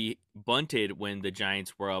was, he bunted when the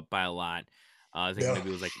Giants were up by a lot. I think maybe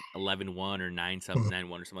it was like 11-1 or 9-1 or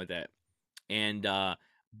something like that. And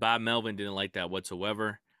Bob Melvin didn't like that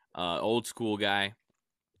whatsoever. Old school guy.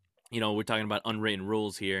 We're talking about unwritten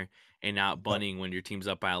rules here and not bunting when your team's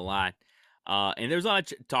up by a lot. And there's a lot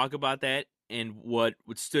of talk about that. And what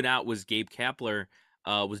stood out was Gabe Kapler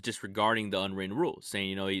was disregarding the unwritten rules,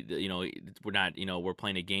 saying, we're not, we're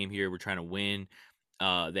playing a game here. We're trying to win.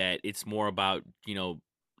 That it's more about,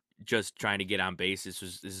 just trying to get on base. This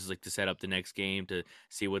is like to set up the next game to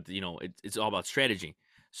see what, it's all about strategy.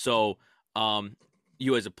 So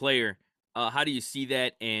you as a player, how do you see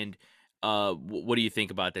that? And what do you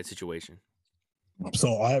think about that situation?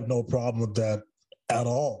 So I have no problem with that at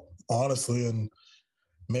all, honestly. And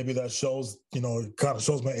maybe that shows, it kind of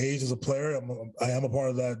shows my age as a player. I am a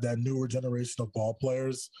part of that newer generation of ball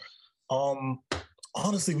players.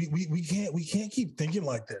 Honestly, we can't keep thinking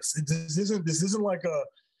like this. This isn't like a,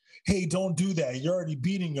 hey, don't do that. You're already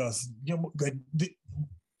beating us.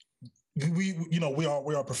 We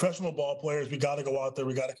are professional ball players. We got to go out there.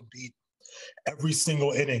 We got to compete every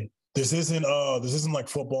single inning. This isn't like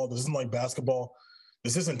football. This isn't like basketball.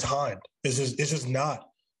 This isn't timed. It's just not.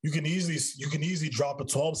 You can easily drop a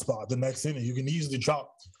 12 spot the next inning. You can easily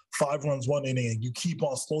drop 5 runs one inning, and you keep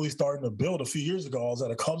on slowly starting to build. A few years ago, I was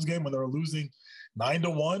at a Cubs game when they were losing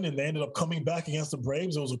 9-1, and they ended up coming back against the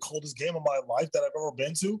Braves. It was the coldest game of my life that I've ever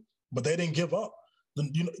been to, but they didn't give up.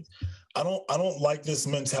 I don't like this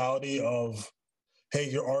mentality of, hey,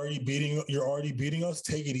 you're already beating us.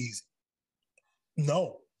 Take it easy.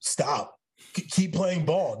 No, stop. Keep playing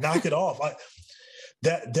ball. Knock it off.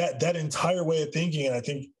 That entire way of thinking, and I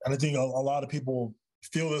think a lot of people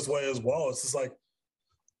feel this way as well. It's just like,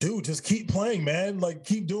 dude, just keep playing, man. Like,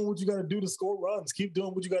 keep doing what you got to do to score runs. Keep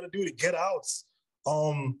doing what you got to do to get outs.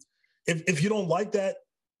 If you don't like that,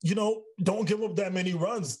 don't give up that many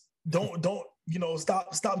runs. Don't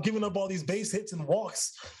stop giving up all these base hits and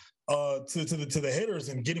walks to the hitters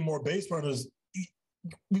and getting more base runners.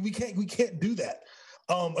 We can't do that.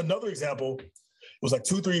 Another example was like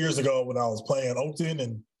 2-3 years ago when I was playing at Oakton,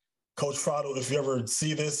 and Coach Frado, if you ever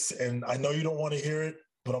see this, and I know you don't want to hear it,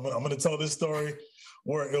 but I'm going to tell this story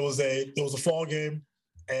where it was a fall game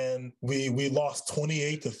and we lost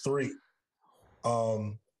 28-3.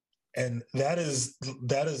 And that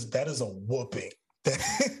is a whooping.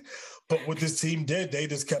 But what this team did, they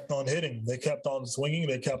just kept on hitting. They kept on swinging.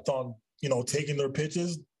 They kept on, taking their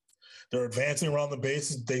pitches. They're advancing around the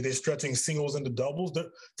bases. They're stretching singles into doubles.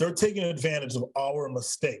 They're taking advantage of our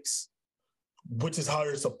mistakes, which is how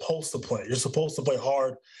you're supposed to play. You're supposed to play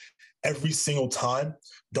hard every single time.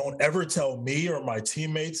 Don't ever tell me or my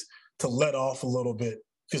teammates to let off a little bit,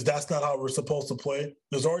 because that's not how we're supposed to play.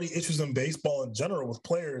 There's already issues in baseball in general with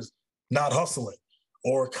players not hustling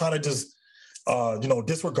or kind of just,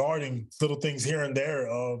 disregarding little things here and there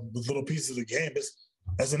with little pieces of the game.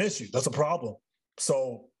 That's an issue. That's a problem.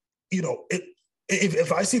 So,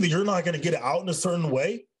 if I see that you're not going to get it out in a certain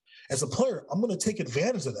way, as a player, I'm going to take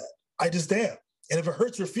advantage of that. I just am. And if it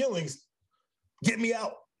hurts your feelings, get me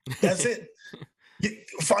out. That's it.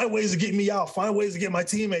 Find ways to get me out. Find ways to get my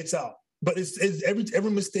teammates out. But it's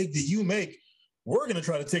every mistake that you make, we're going to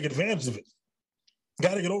try to take advantage of it.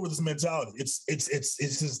 Got to get over this mentality. It's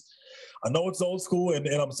just, I know it's old school, and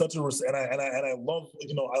I'm such a, and I love,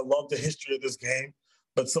 I love the history of this game.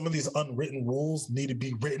 but some of these unwritten rules need to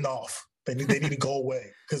be written off. They need to go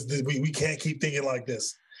away because we can't keep thinking like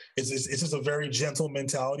this. It's just a very gentle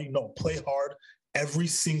mentality. No, play hard every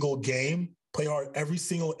single game, play hard every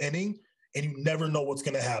single inning, and you never know what's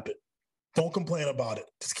going to happen. Don't complain about it.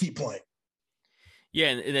 Just keep playing. Yeah,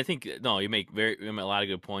 and I think no, you make a lot of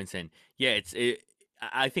good points, and yeah,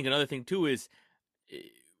 I think another thing too is eh,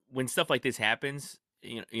 when stuff like this happens,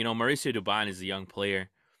 Mauricio Dubon is a young player,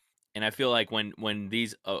 and I feel like when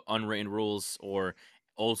these unwritten rules or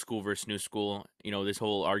old school versus new school, this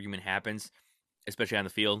whole argument happens, especially on the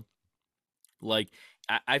field, like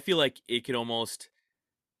I feel like it could almost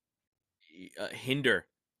hinder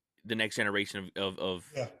the next generation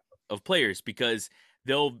Yeah. of players because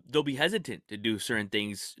they'll be hesitant to do certain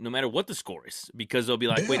things no matter what the score is because they'll be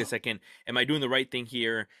like, wait Yeah. a second, am I doing the right thing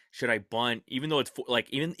here? Should I bunt? Even though it's like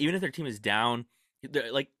even if their team is down,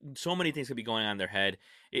 like so many things could be going on in their head.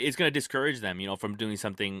 It's going to discourage them, from doing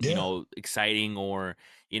something Yeah. exciting or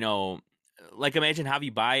like imagine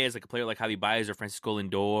Javi Baez, like a player like Javi Baez or Francisco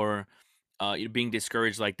Lindor. Being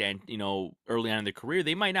discouraged like that, early on in their career,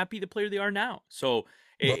 they might not be the player they are now. So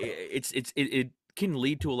Right. it can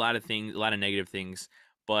lead to a lot of things, a lot of negative things.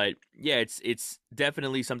 But yeah, it's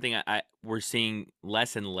definitely something we're seeing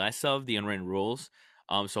less and less of the unwritten rules.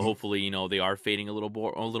 So hopefully, they are fading a little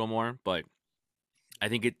more. But I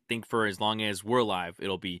think for as long as we're alive,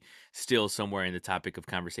 it'll be still somewhere in the topic of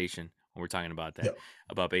conversation when we're talking about that, Yeah.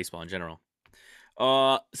 about baseball in general.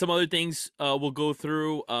 Some other things we'll go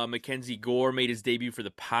through. Mackenzie Gore made his debut for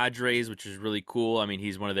the Padres, which is really cool. I mean,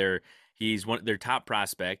 he's one their top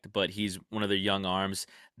prospect, but he's one of their young arms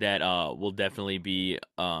that will definitely be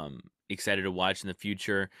excited to watch in the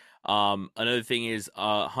future. Another thing is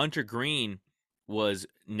Hunter Green was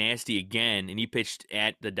nasty again, and he pitched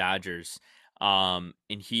at the Dodgers. And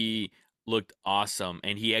he looked awesome.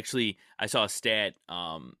 And he actually, I saw a stat,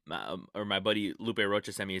 or my buddy Lupe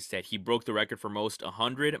Rocha sent me a stat. He broke the record for most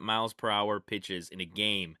 100 miles per hour pitches in a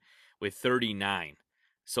game with 39.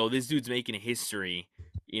 So this dude's making a history.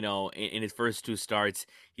 In his first two starts,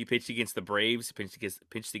 he pitched against the Braves,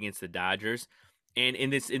 pitched against the Dodgers, and in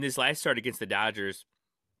this last start against the Dodgers,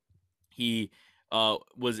 he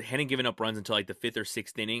hadn't given up runs until like the fifth or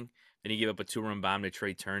sixth inning. Then he gave up a 2-run bomb to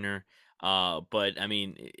Trey Turner. But I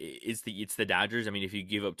mean, it's the Dodgers. I mean, if you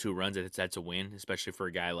give up 2 runs, that's a win, especially for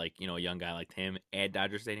a guy like a young guy like him at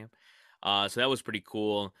Dodger Stadium. So that was pretty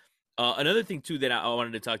cool. Another thing too that I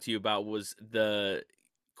wanted to talk to you about was the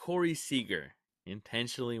Corey Seager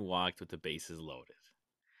intentionally walked with the bases loaded.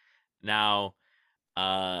 Now,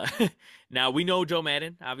 uh, now we know Joe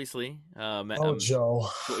Madden, obviously. Oh, Joe.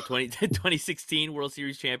 2016 World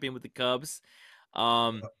Series champion with the Cubs.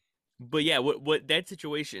 Um, but yeah, what that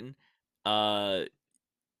situation, uh,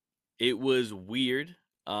 it was weird.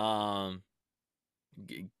 Um,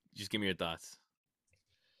 just give me your thoughts.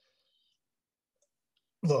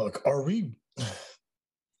 Look, are we?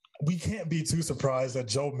 We can't be too surprised that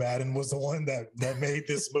Joe Madden was the one that made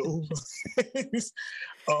this move.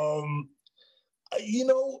 um, you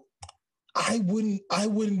know, I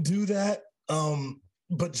wouldn't do that.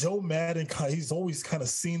 But Joe Madden, he's always kind of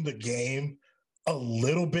seen the game a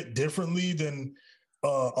little bit differently than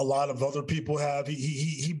a lot of other people have.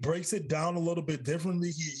 He breaks it down a little bit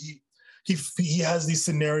differently. He has these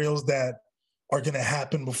scenarios that are going to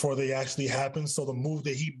happen before they actually happen. So the move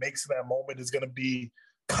that he makes in that moment is going to be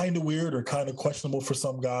kind of weird or kind of questionable for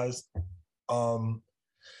some guys. Um,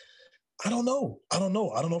 I don't know. I don't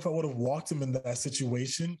know. I don't know if I would have walked him in that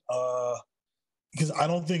situation. Because I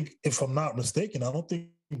don't think, if I'm not mistaken, I don't think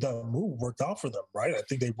that move worked out for them, right? I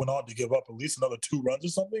think they went on to give up at least another 2 runs or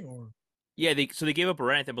something. Or Yeah, they gave up a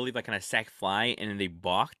run, I believe, like on a sac fly, and then they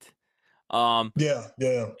balked. Um, yeah,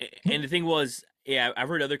 yeah, and the thing was, yeah, I've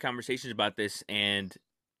heard other conversations about this, and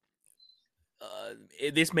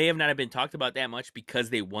this may have not have been talked about that much because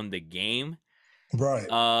they won the game. right.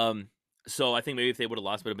 Um, so I think maybe if they would have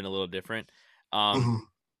lost, it would have been a little different. Um, Mm-hmm.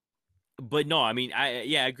 but no, I mean, I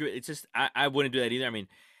agree. It's just I wouldn't do that either. I mean,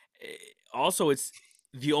 eh, also it's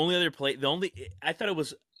the only other play. The only I thought it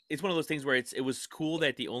was. It's one of those things where it was cool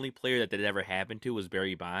that the only player that ever happened to was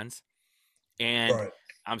Barry Bonds, and Right.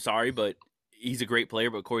 I'm sorry, but he's a great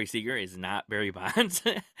player, but Corey Seager is not Barry Bonds.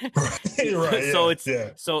 Right. Right. so Yeah. it's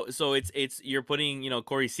Yeah. it's you're putting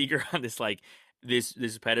Corey Seager on this like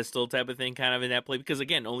this pedestal type of thing kind of in that play because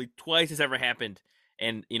again only twice has ever happened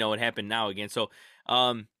and it happened now again. So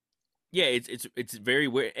um yeah, it's very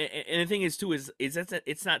weird. And the thing is too is that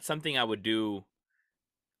it's not something I would do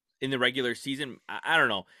in the regular season. I don't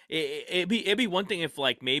know. It'd be one thing if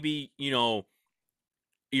like maybe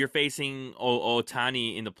you're facing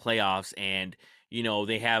Otani in the playoffs and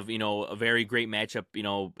they have, a very great matchup,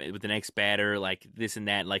 with the next batter, like this and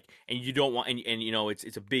that, like, and you don't want, and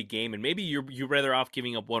it's a big game, and maybe you're rather off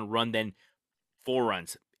giving up 1 run than 4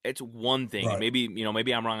 runs. It's one thing, and Right.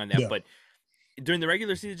 maybe I'm wrong on that, Yeah. but during the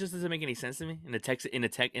regular season, it just doesn't make any sense to me.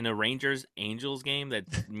 In a Rangers Angels game,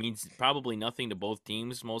 that means probably nothing to both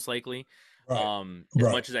teams, most likely. Right. As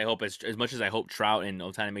Right. much as I hope Trout and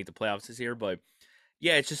Ohtani make the playoffs this year, but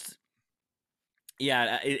yeah, it's just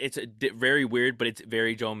it's very weird, but it's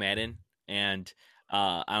very Joe Madden, and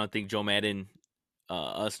I don't think Joe Madden,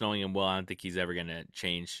 us knowing him well, I don't think he's ever gonna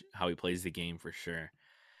change how he plays the game for sure.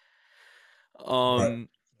 Right. Um,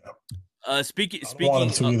 Yeah. speaking I don't want him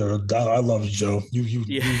speaking, to either. I love you, Joe. yeah.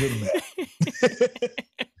 You're the man.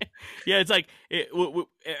 Yeah, it's like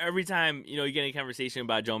every time you get a conversation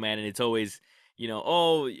about Joe Madden, it's always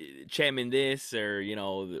oh, Chapman this, or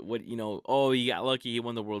what, oh, he got lucky, he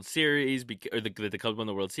won the World Series because, or the Cubs won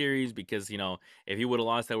the World Series because if he would have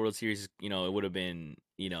lost that World Series, it would have been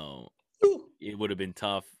it would have been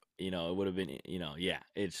tough, it would have been yeah,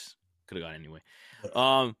 it's could have gone anyway.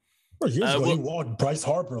 Um, Years ago, he well, walked Bryce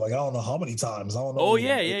Harper like I don't know how many times. I don't oh know.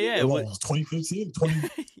 yeah, yeah, yeah, It was 2015, 20.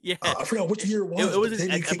 yeah, I forgot which year it was, it was but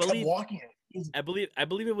they I kept believe. walking it. I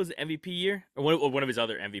believe it was MVP year, or one of his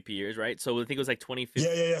other MVP years, right? So I think it was like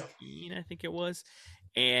 2015. Yeah. I think it was,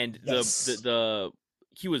 and Yes.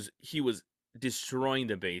 he was destroying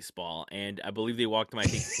the baseball, and I believe they walked him, I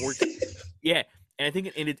think, 4 times. Yeah, and I think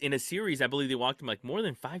in a series, I believe they walked him like more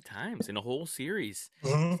than 5 times in a whole series.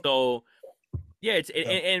 Mm-hmm. So yeah,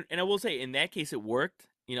 Yeah. and I will say in that case it worked.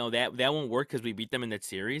 That won't work because we beat them in that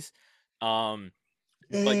series. Um,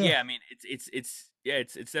 but Yeah. yeah, I mean it's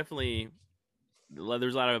definitely,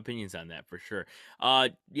 there's a lot of opinions on that for sure.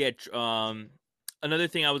 Yeah. Another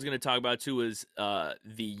thing I was going to talk about too is the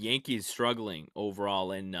Yankees struggling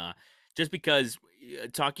overall, and just because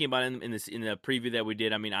talking about it in the preview that we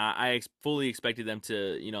did, I mean, I fully expected them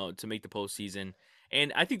to to make the postseason,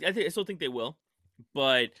 and I still think they will,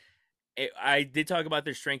 but I did talk about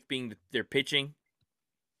their strength being their pitching,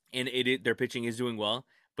 and their pitching is doing well,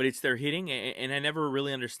 but it's their hitting, and I never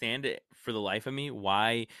really understand it for the life of me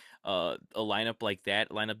why a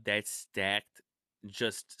lineup that stacked,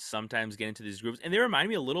 just sometimes get into these groups, and they remind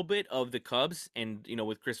me a little bit of the Cubs, and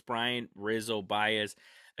with Chris Bryant, Rizzo, Baez,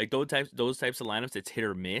 like those types of lineups. It's hit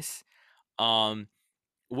or miss. Um,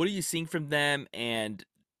 what are you seeing from them, and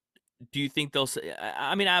do you think they'll?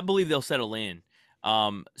 I mean, I believe they'll settle in.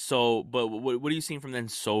 But what are you seeing from them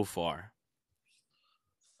so far?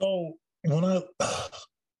 So when I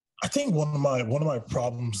think one of my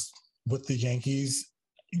problems with the Yankees,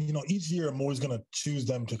 each year I'm always going to choose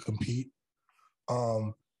them to compete.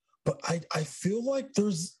 Um, but I feel like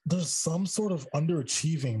there's some sort of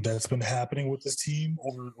underachieving that's been happening with this team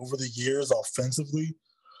over the years offensively.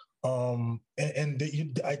 I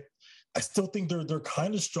still think they're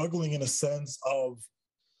kind of struggling in a sense of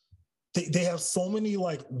they have so many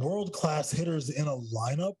like world class hitters in a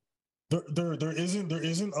lineup. There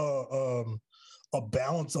isn't a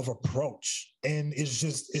balance of approach, and it's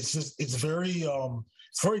very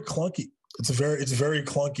clunky. It's very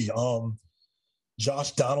clunky.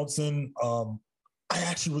 Josh Donaldson. I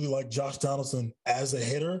actually really like Josh Donaldson as a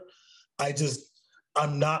hitter. I just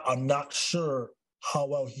I'm not sure how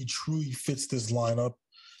well he truly fits this lineup.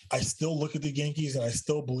 I still look at the Yankees and I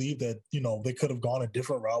still believe that they could have gone a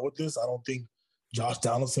different route with this. I don't think Josh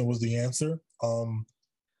Donaldson was the answer.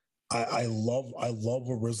 I love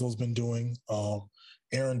what Rizzo's been doing.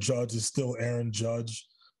 Aaron Judge is still Aaron Judge.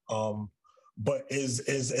 But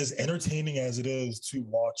as entertaining as it is to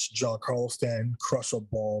watch Giancarlo Stanton crush a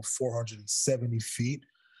ball 470 feet,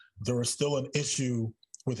 there is still an issue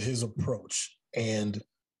with his approach. And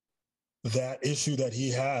that issue that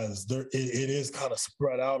he has, it is kind of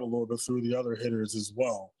spread out a little bit through the other hitters as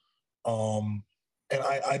well. Um, and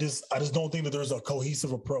I just don't think that there's a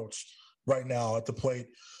cohesive approach right now at the plate.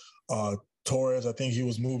 Torres, I think he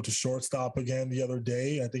was moved to shortstop again the other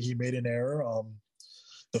day. I think he made an error.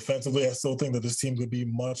 Defensively, I still think that this team could be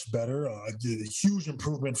much better. A huge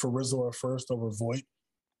improvement for Rizzo at first over Voit.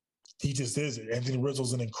 He just is. Anthony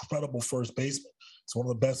Rizzo's an incredible first baseman. It's one of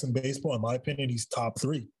the best in baseball. In my opinion, he's top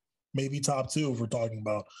 3, maybe top 2 if we're talking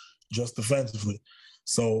about just defensively.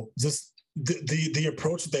 So just the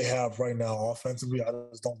approach that they have right now offensively, I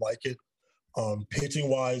just don't like it. Pitching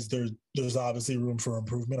wise, there's obviously room for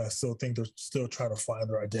improvement. I still think they're still trying to find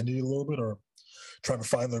their identity a little bit, or trying to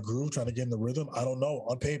find their groove, trying to get in the rhythm. I don't know.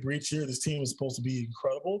 On paper, each year this team is supposed to be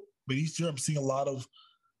incredible, but each year I'm seeing a lot of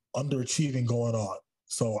underachieving going on.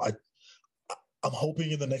 So I'm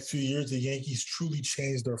hoping in the next few years the Yankees truly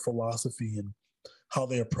change their philosophy and how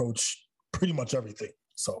they approach pretty much everything.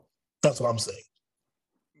 So that's what I'm saying.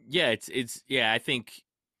 Yeah, it's yeah. I think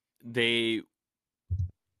they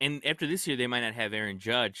and after this year they might not have Aaron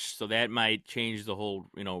Judge, so that might change the whole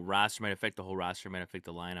roster. Might affect the whole roster. Might affect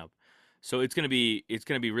the lineup. So it's gonna be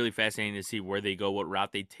really fascinating to see where they go, what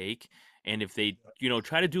route they take, and if they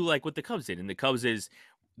try to do like what the Cubs did. And the Cubs is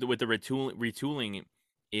with the retooling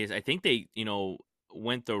is I think they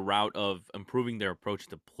went the route of improving their approach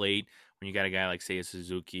to plate when you got a guy like Seiya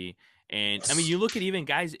Suzuki. And I mean, you look at even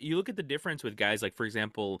guys. You look at the difference with guys like, for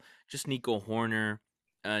example, just Nico Horner,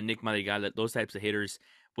 Nick Madrigal, those types of hitters.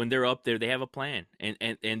 When they're up there, they have a plan, and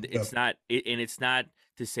Yeah. it's not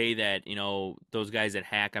to say that those guys that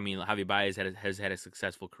hack. I mean, Javi Baez has had a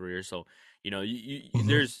successful career, so Mhm.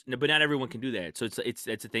 there's but not everyone can do that. So it's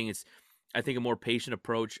a thing. It's I think a more patient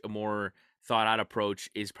approach, a more thought out approach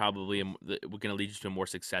is probably going to lead you to a more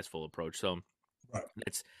successful approach. So Right.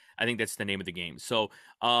 that's I think that's the name of the game. So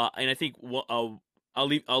and I think I'll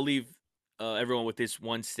leave everyone with this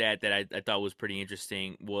one stat that I thought was pretty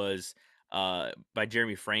interesting was by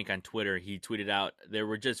Jeremy Frank on Twitter. He tweeted out there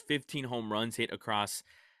were just 15 home runs hit across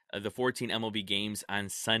the 14 MLB games on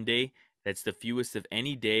Sunday. That's the fewest of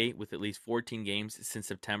any day with at least 14 games since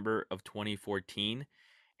September of 2014,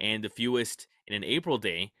 and the fewest in an April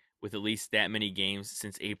day with at least that many games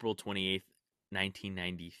since April 28th,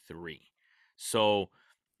 1993. So,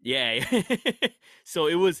 yeah, so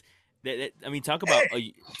it was. I mean, talk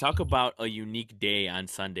about a unique day on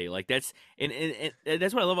Sunday. Like and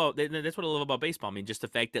that's what I love about baseball. I mean, just the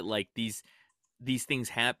fact that like these things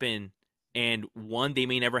happen, and one, they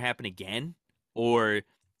may never happen again, or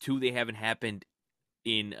two, they haven't happened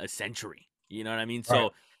in a century. You know what I mean? Right.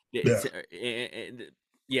 So it's Yeah.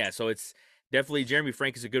 yeah. So it's definitely Jeremy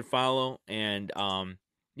Frank is a good follow, and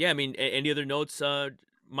yeah. I mean, any other notes,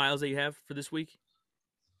 Miles, that you have for this week?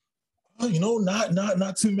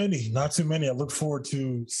 Not too many. Not too many. I look forward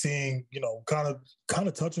to seeing, kind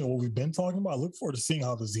of touching on what we've been talking about. I look forward to seeing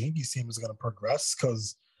how the Yankees team is going to progress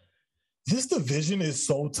because this division is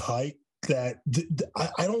so tight that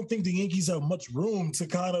I don't think the Yankees have much room to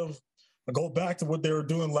kind of go back to what they were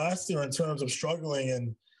doing last year in terms of struggling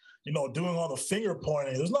and doing all the finger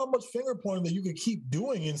pointing. There's not much finger pointing that you could keep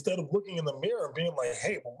doing instead of looking in the mirror and being like,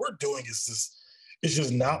 "Hey, what we're doing is just it's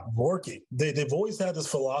just not working." They've always had this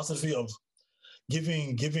philosophy of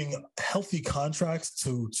giving healthy contracts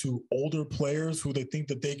to older players who they think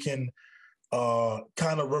that they can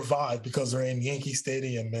kind of revive because they're in Yankee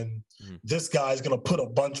Stadium and Mm-hmm. this guy's going to put a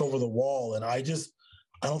bunch over the wall. And I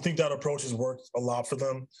don't think that approach has worked a lot for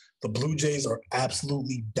them. The Blue Jays are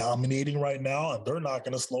absolutely dominating right now, and they're not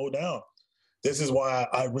going to slow down. This is why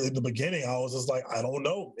I really, in the beginning, I was just like, I don't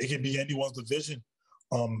know. It could be anyone's division.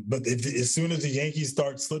 But as soon as the Yankees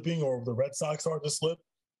start slipping or the Red Sox start to slip,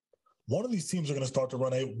 one of these teams are going to start to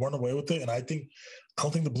run away with it. And I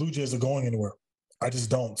don't think the Blue Jays are going anywhere. I just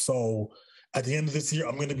don't. So at the end of this year,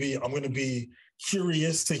 I'm going to be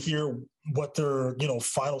curious to hear what their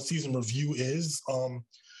final season review is.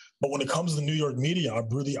 But when it comes to the New York media, I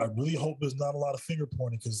really hope there's not a lot of finger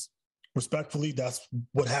pointing because respectfully, that's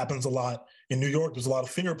what happens a lot in New York. There's a lot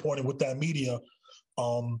of finger pointing with that media.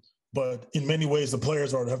 But in many ways, the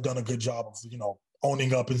players have done a good job of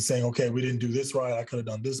owning up and saying, okay, we didn't do this right. I could have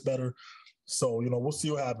done this better. So we'll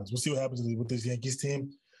see what happens. We'll see what happens with this Yankees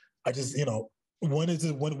team. I just when is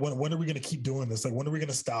it? When are we going to keep doing this? Like when are we going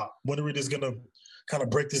to stop? When are we just going to kind of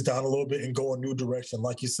break this down a little bit and go a new direction,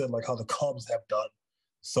 like you said, like how the Cubs have done?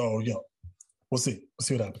 So we'll see. We'll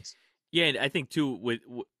see what happens. Yeah, and I think too with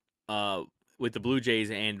the Blue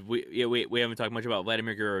Jays, and we haven't talked much about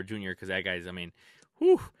Vladimir Guerrero Jr. because that guy's, I mean,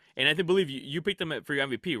 whew. And I believe you picked him for your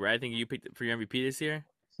MVP, right? I think you picked for your MVP this year.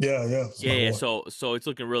 Yeah. Yeah. So it's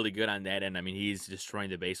looking really good on that end. I mean, he's destroying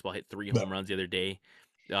the baseball. Hit 3 home runs the other day.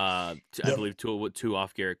 I believe two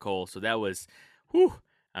off Garrett Cole. So that was, whew.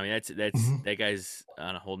 I mean, that guy's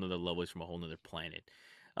on a whole nother level. He's from a whole nother planet.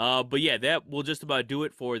 But yeah, that will just about do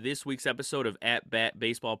it for this week's episode of At Bat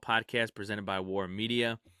Baseball Podcast presented by War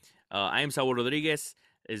Media. I am Saul Rodriguez.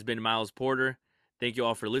 It has been Miles Porter. Thank you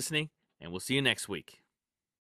all for listening, and we'll see you next week.